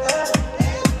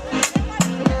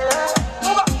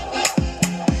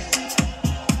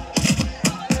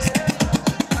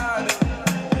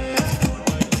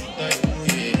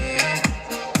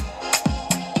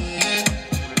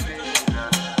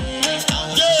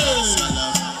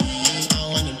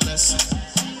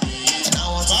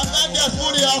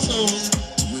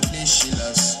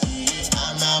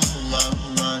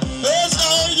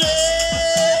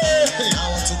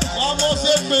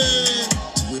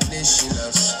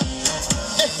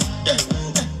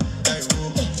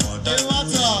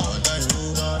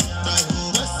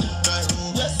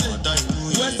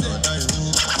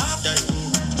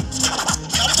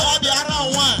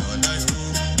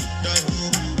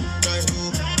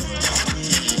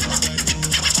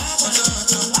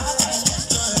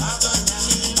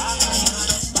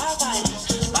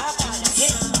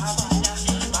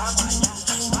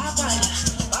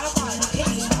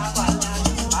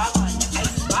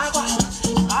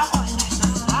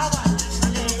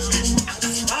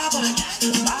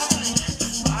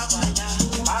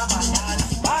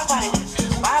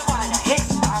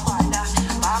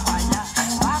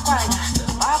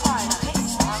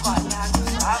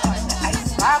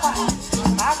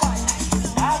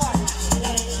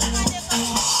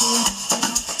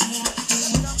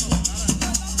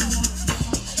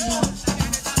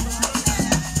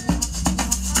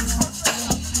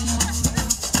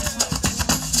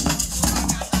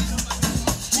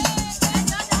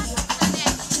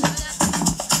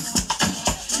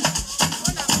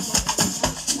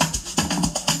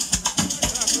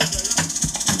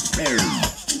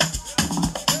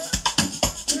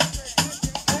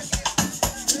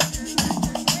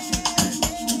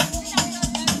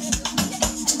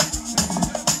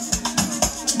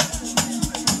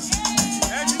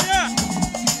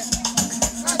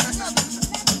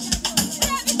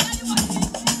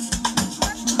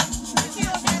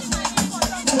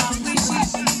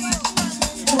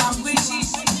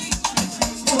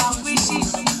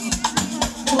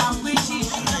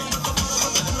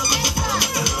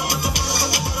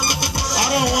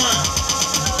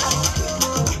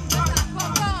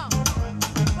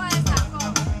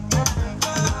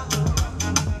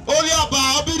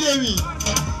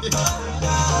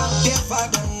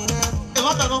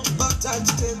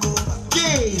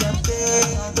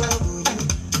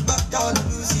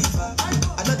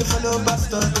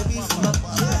 pastors, they be for my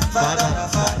Father.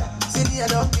 See the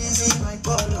head of busy, my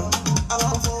color. I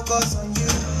won't focus on you.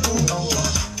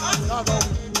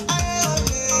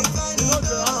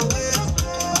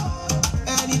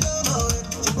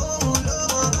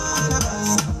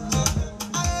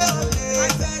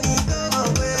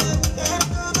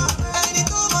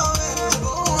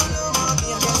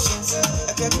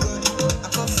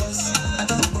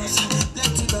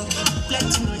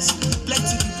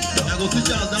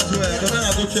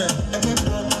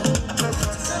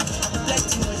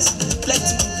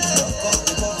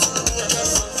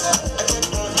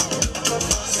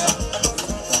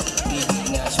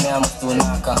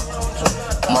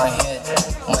 My head,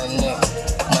 my neck,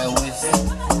 my waist,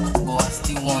 but I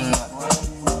still want that.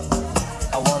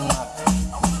 I want that.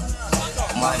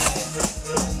 My head.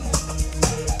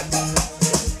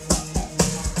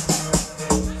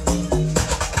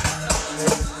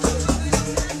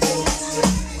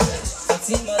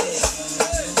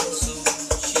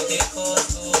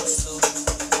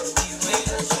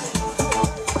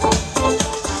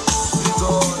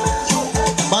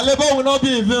 My labor will not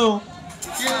be in vain.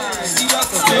 You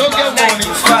don't get money.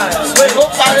 Wait,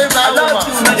 don't carry that woman.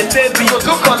 So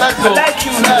do collect it. I like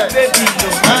you, not the baby.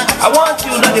 I want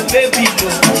you, not the baby.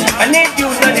 I need you,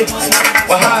 not the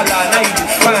Wahala, now you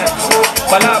fine.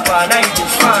 Palapa, now you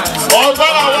fine. Oh,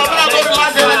 brother, we're going to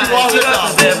go to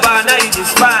the bar, now you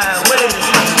fine.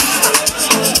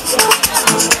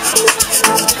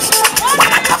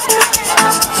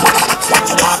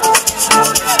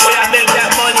 Make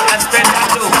that money and spend that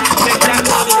dough. Make that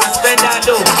money and spend that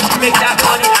dough. Make that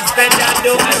money and spend that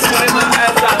dough. I swear my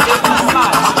eyes are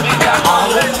make that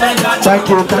money and spend that dough. Thank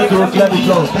you, let it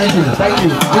go. Thank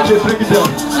you. DJ, bring it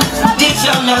down. This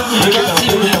young man will get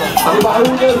you.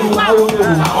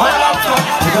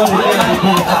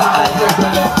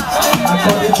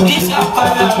 This young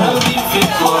father will be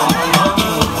faithful.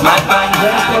 My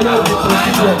banana.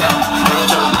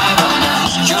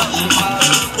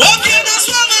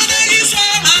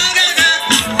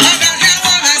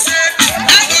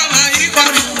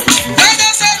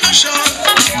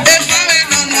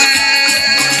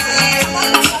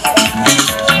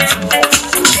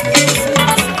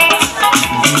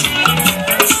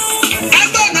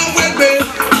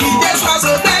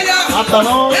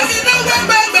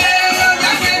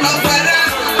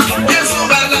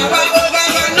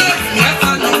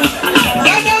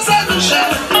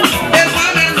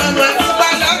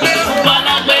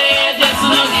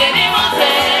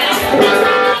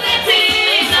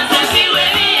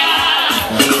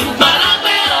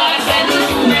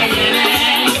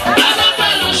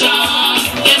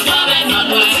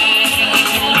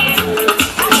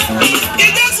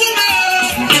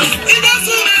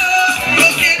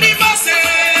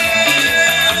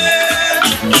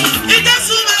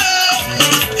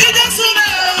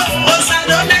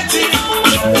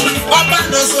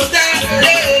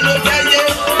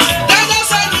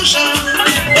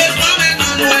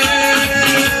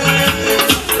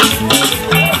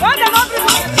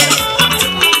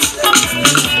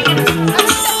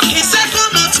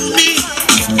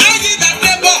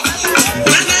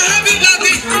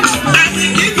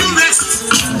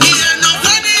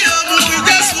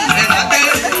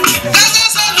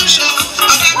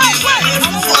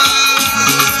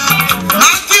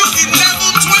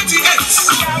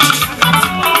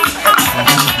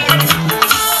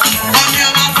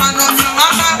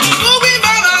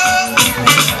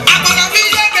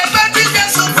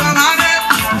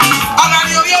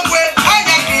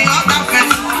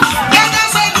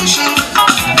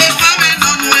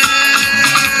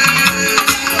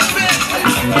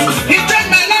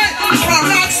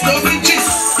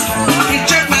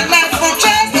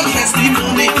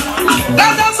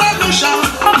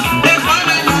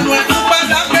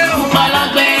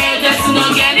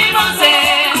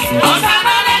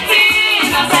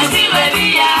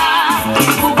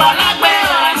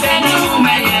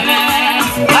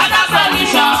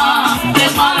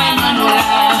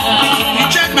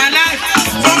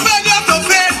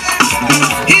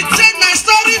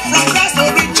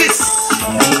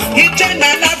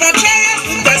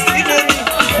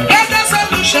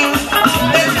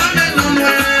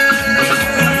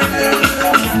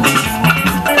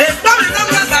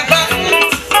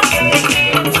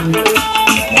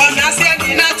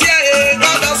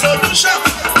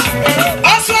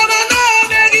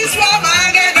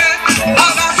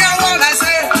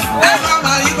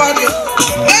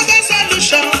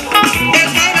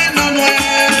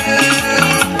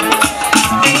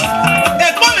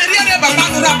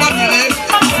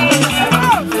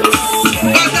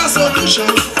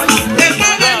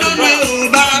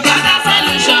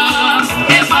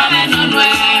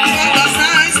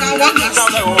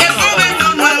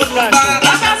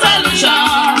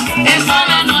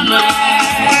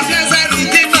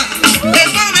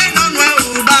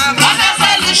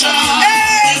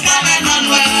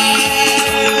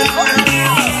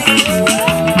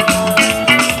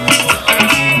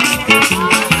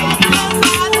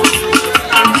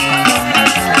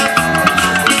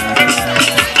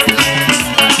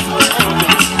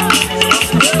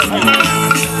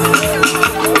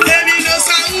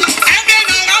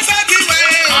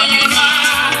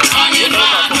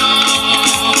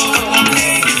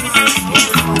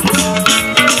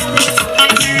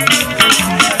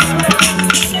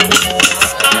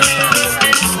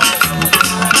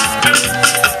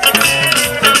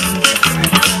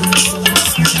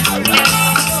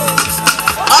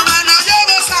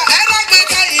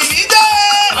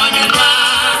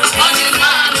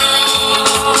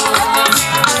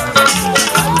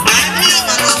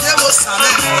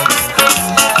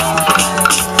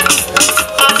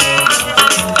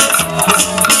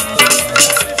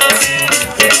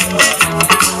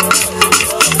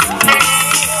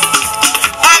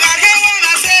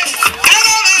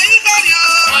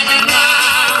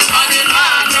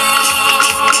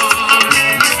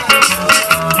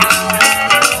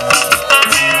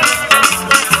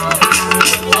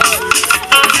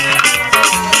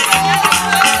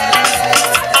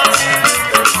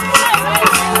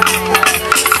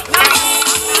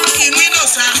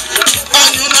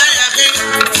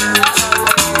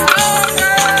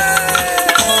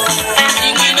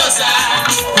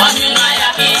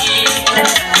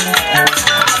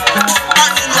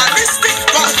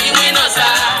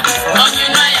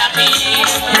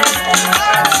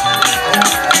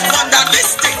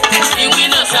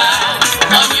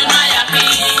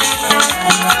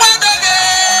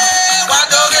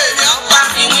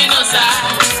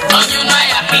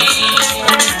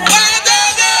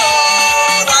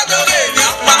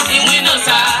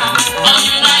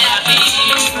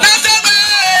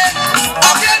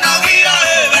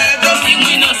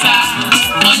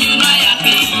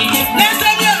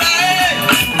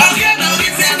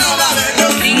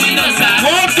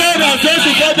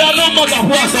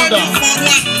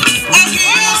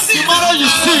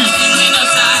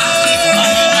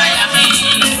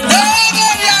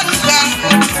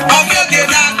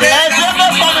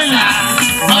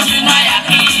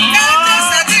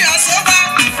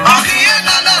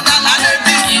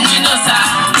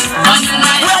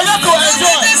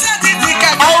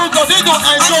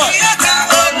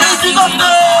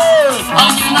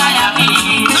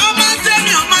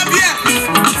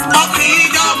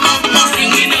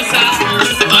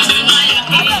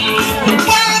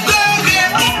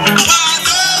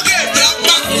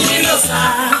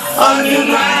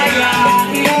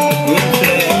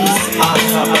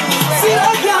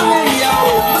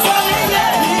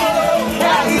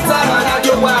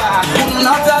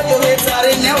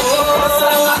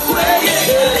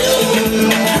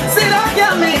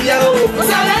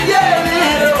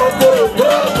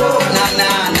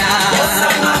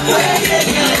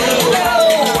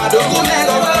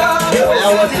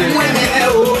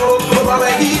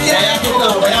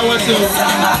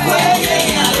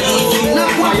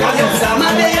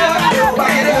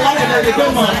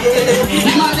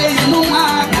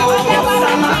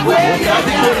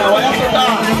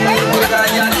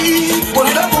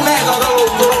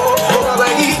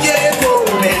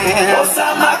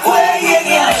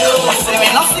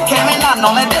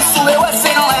 Non è adesso le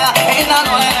uesse non è e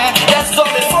non è adesso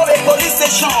le fuori police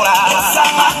chora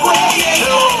sama kweye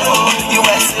you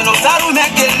uesse no taru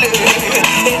megele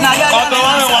e na ya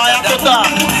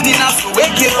ni na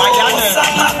suweke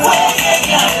sama kweye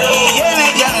ye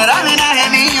me general na he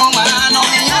mi nyoma no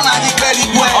mi nyoma di peli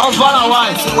bue husband and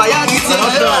wife wa ya di ti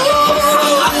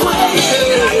sama kweye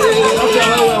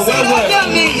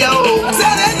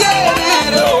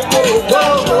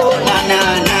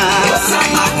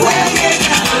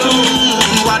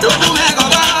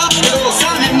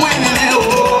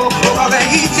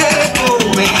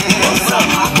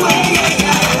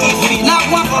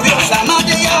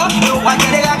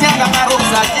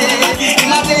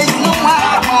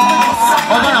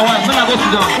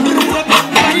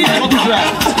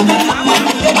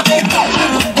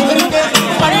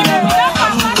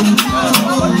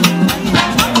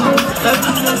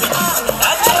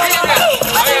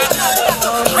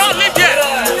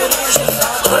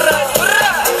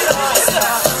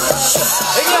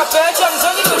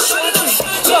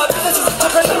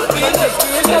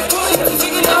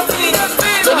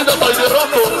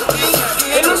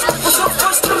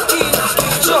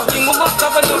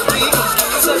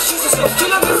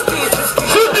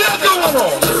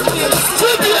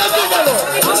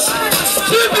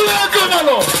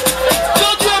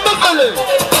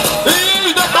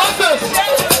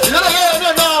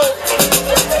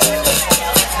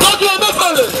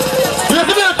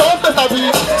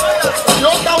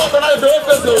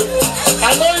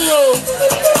I know you.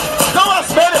 No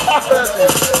one's very fast.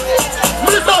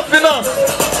 Please not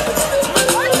enough.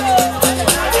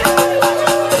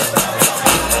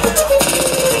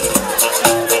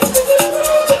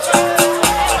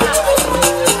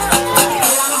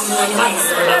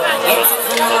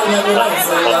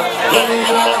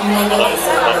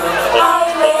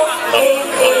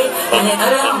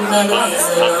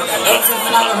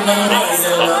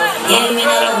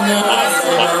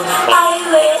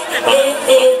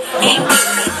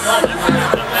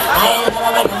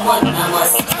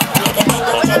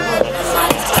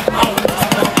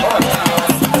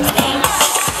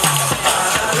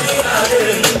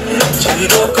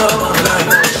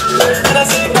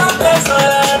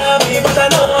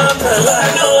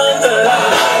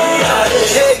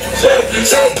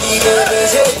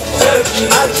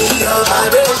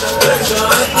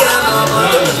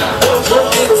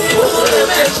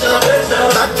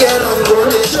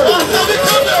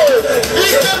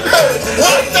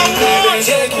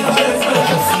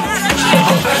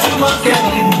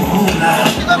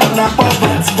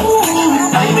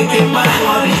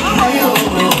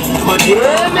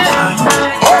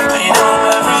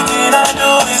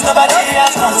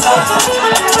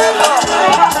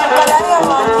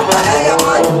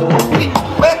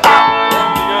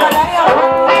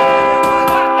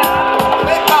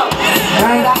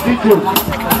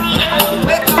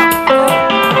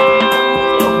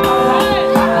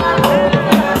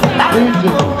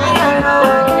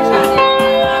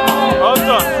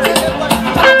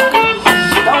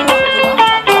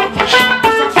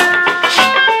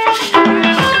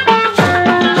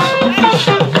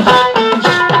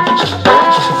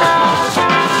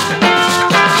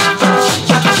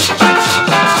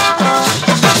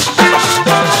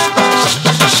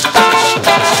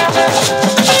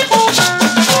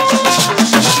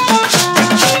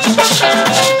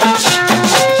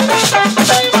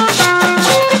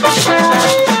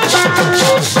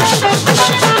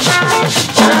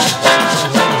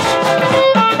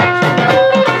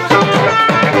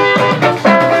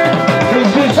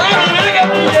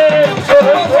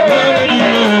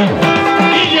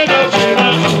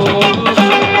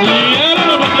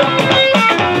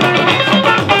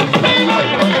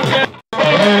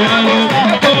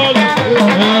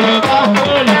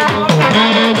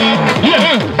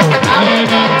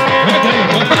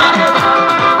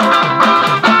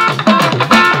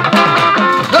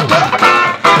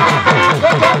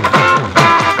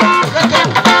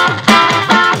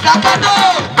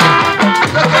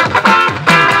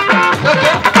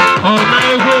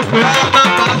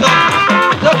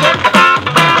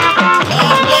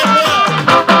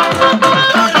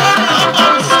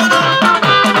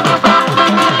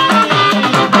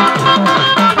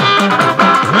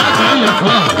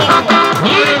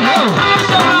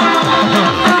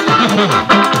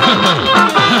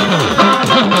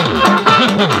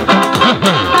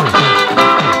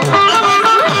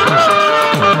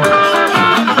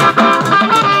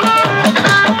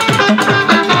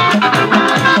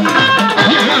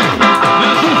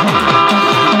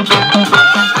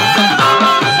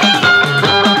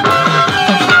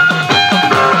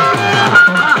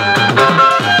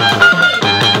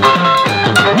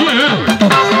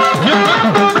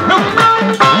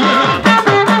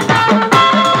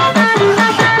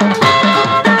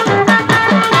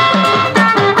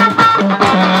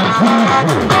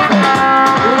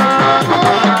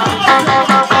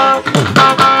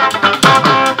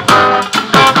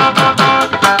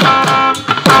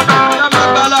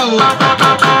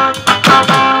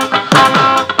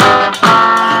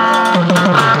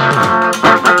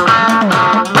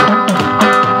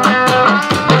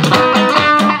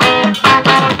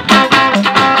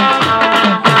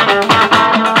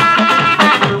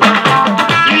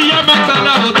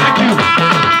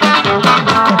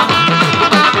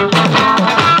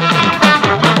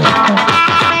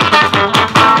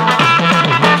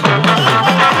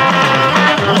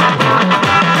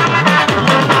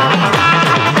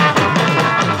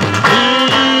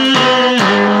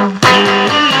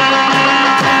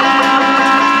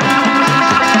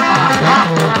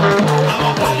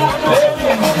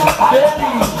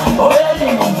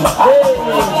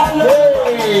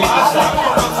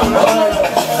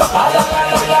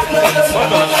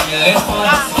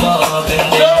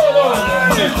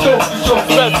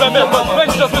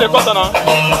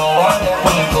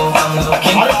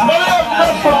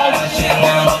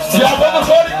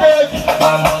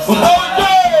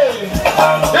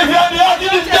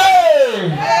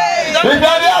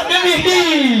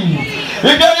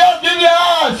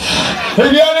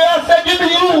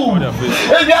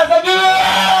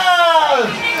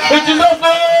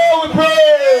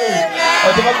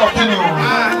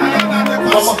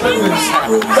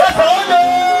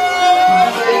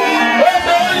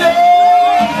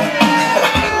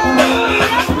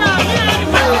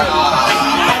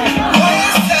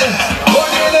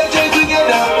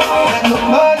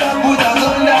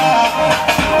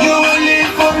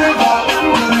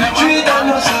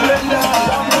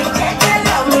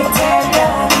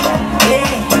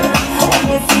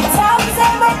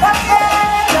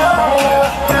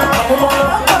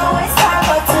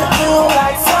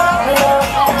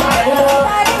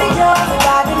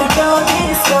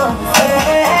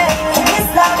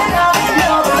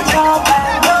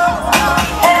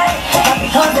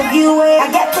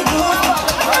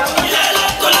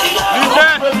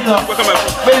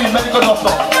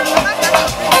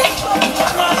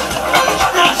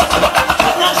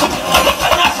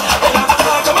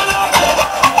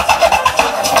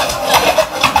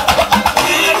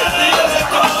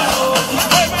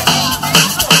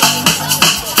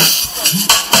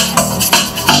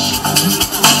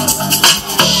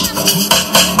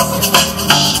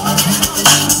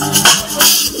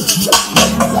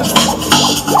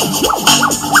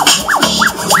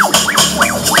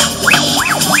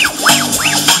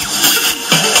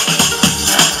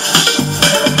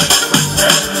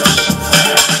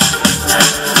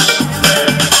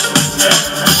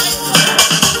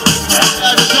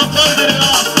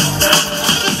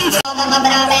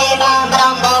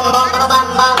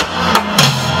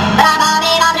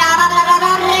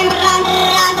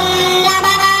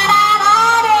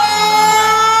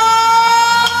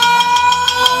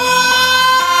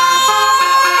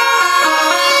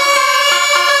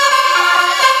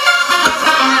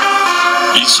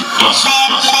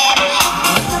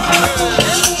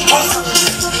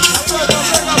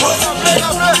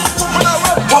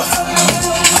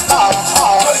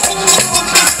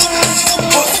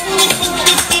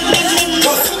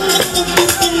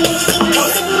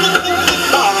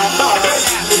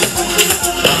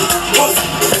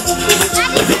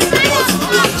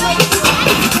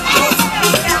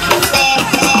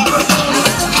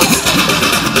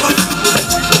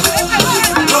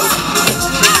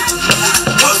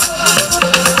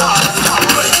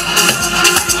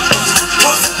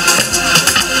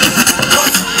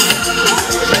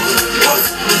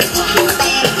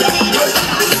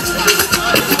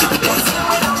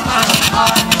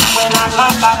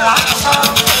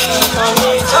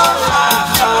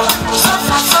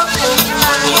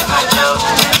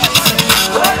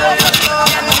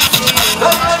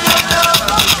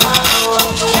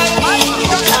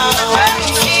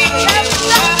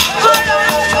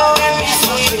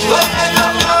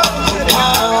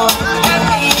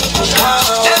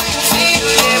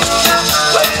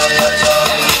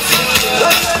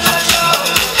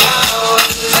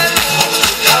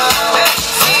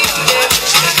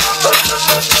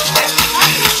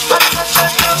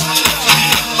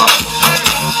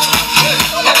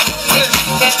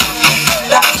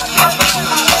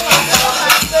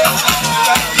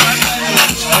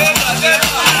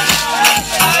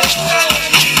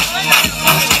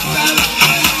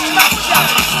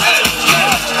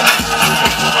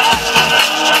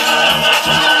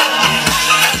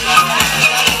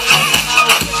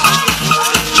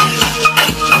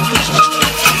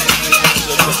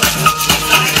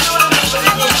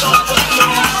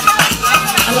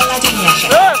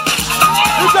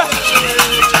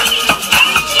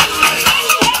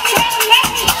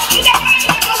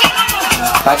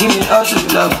 Give me all to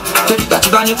love. Torí ìgbà tí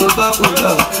bá ní kò gbọ́ kò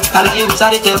lọ. Àlàyé mi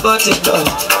sáré tẹ bọ́ọ̀tì lọ.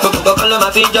 Gbogbo kọ́kọ́ ló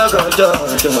máa fi ń jọ̀gọ̀jọ̀.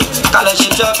 Ká lọ ṣe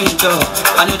jọ́bì jọ.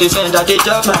 I know they send that they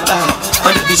job my life.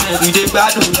 100% we dey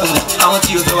gbádùn lọ. Àwọn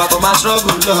tí o fẹ́ wá kọ́ máa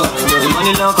struggle lọ.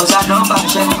 Money long cause I don't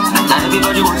fashion. Na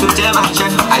everybody want to tell my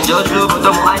share. I just blow but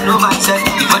I know myself.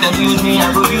 Before them use me, I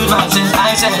go use my sense.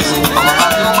 I sense. Ọmọ bá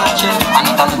tó máa ṣe.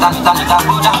 Anita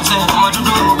kó dáńsẹ̀. Ọmọ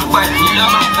dúdú ọmọ púpọ̀ ẹ̀ nílò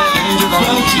máa fẹ́. Ìjọba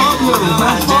ló ń kí ó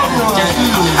máa jẹ́.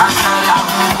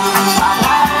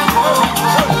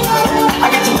 I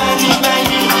get to magic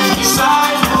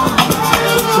inside.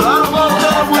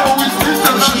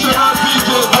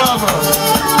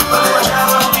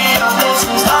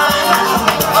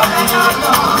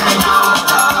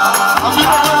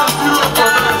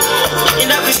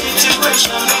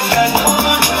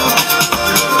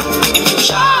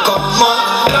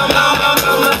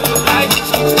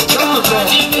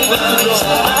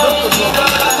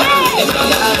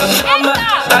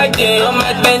 day on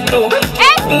my bento.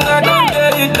 I don't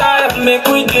get it tired, make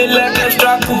we get like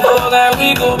extra cool. And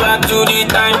we go back to the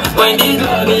time when this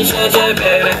love is such a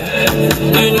better.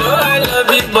 You know I love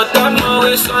it, but I'm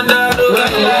always on that road.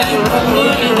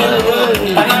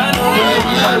 And I know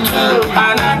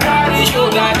and I carry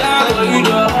sugar down for you,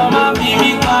 though, my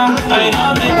baby car. I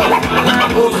know make it when I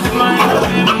go to my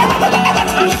baby.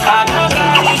 I know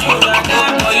carry sugar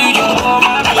down for you, though,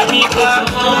 my baby car.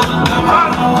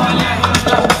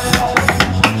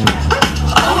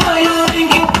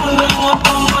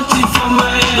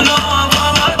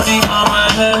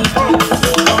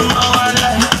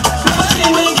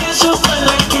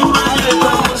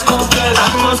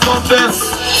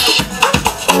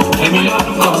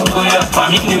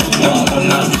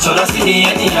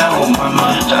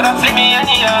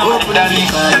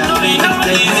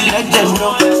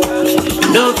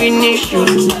 No finish you,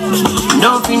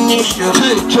 no finish you.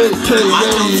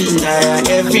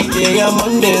 Every day I'm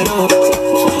on the road.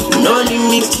 No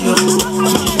limit you,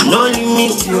 no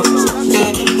limit you.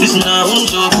 This now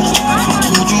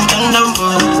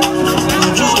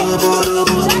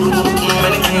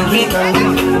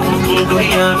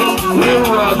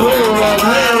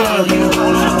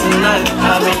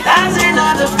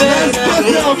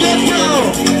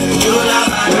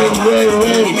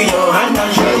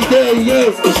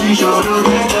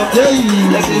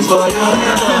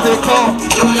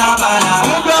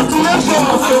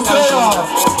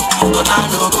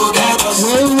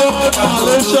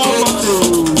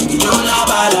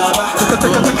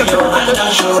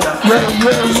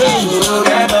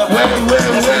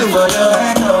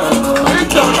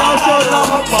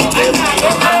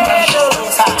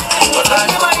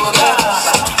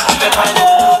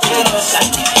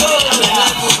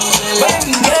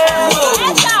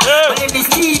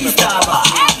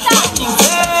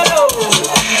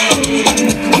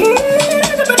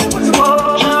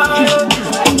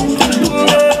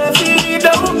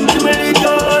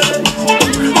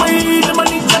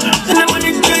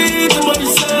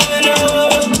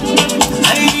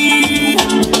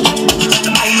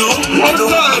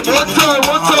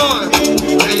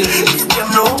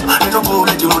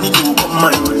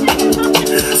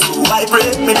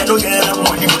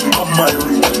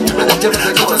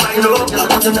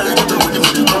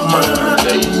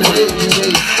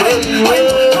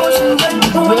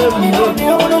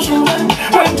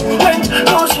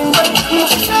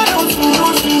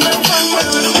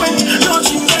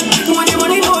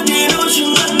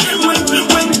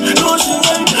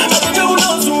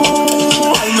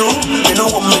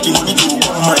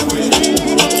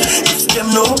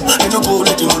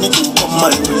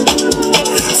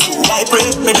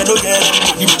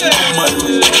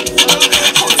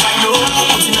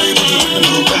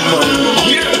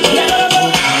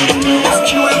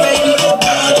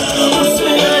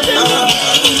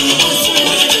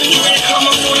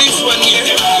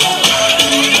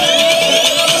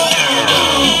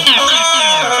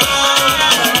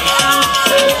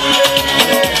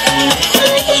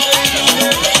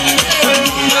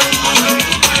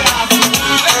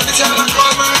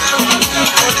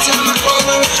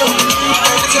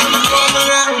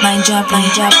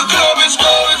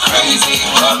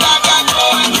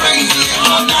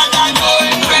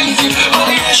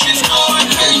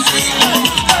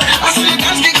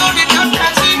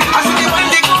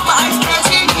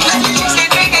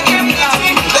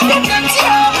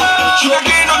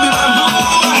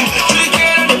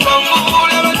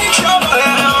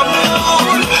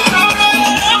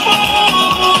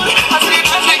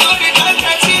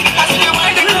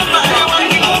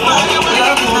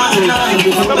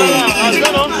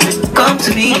come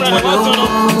to me,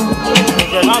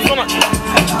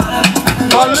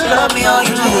 love me or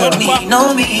you love me,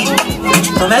 know me.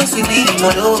 Don't mess with me, no.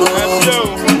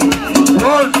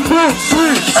 1, 2, 3,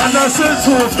 and I say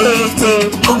 2,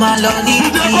 come along,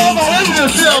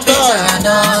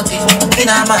 in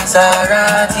a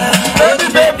Maserati, baby,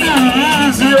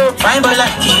 fine boy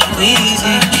like you,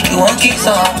 easy. You won't kiss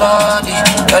somebody,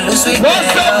 you're loose with me.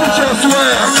 Let's get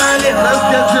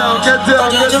down.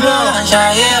 It's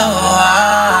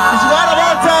one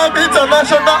about time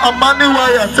international and money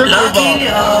wire take over.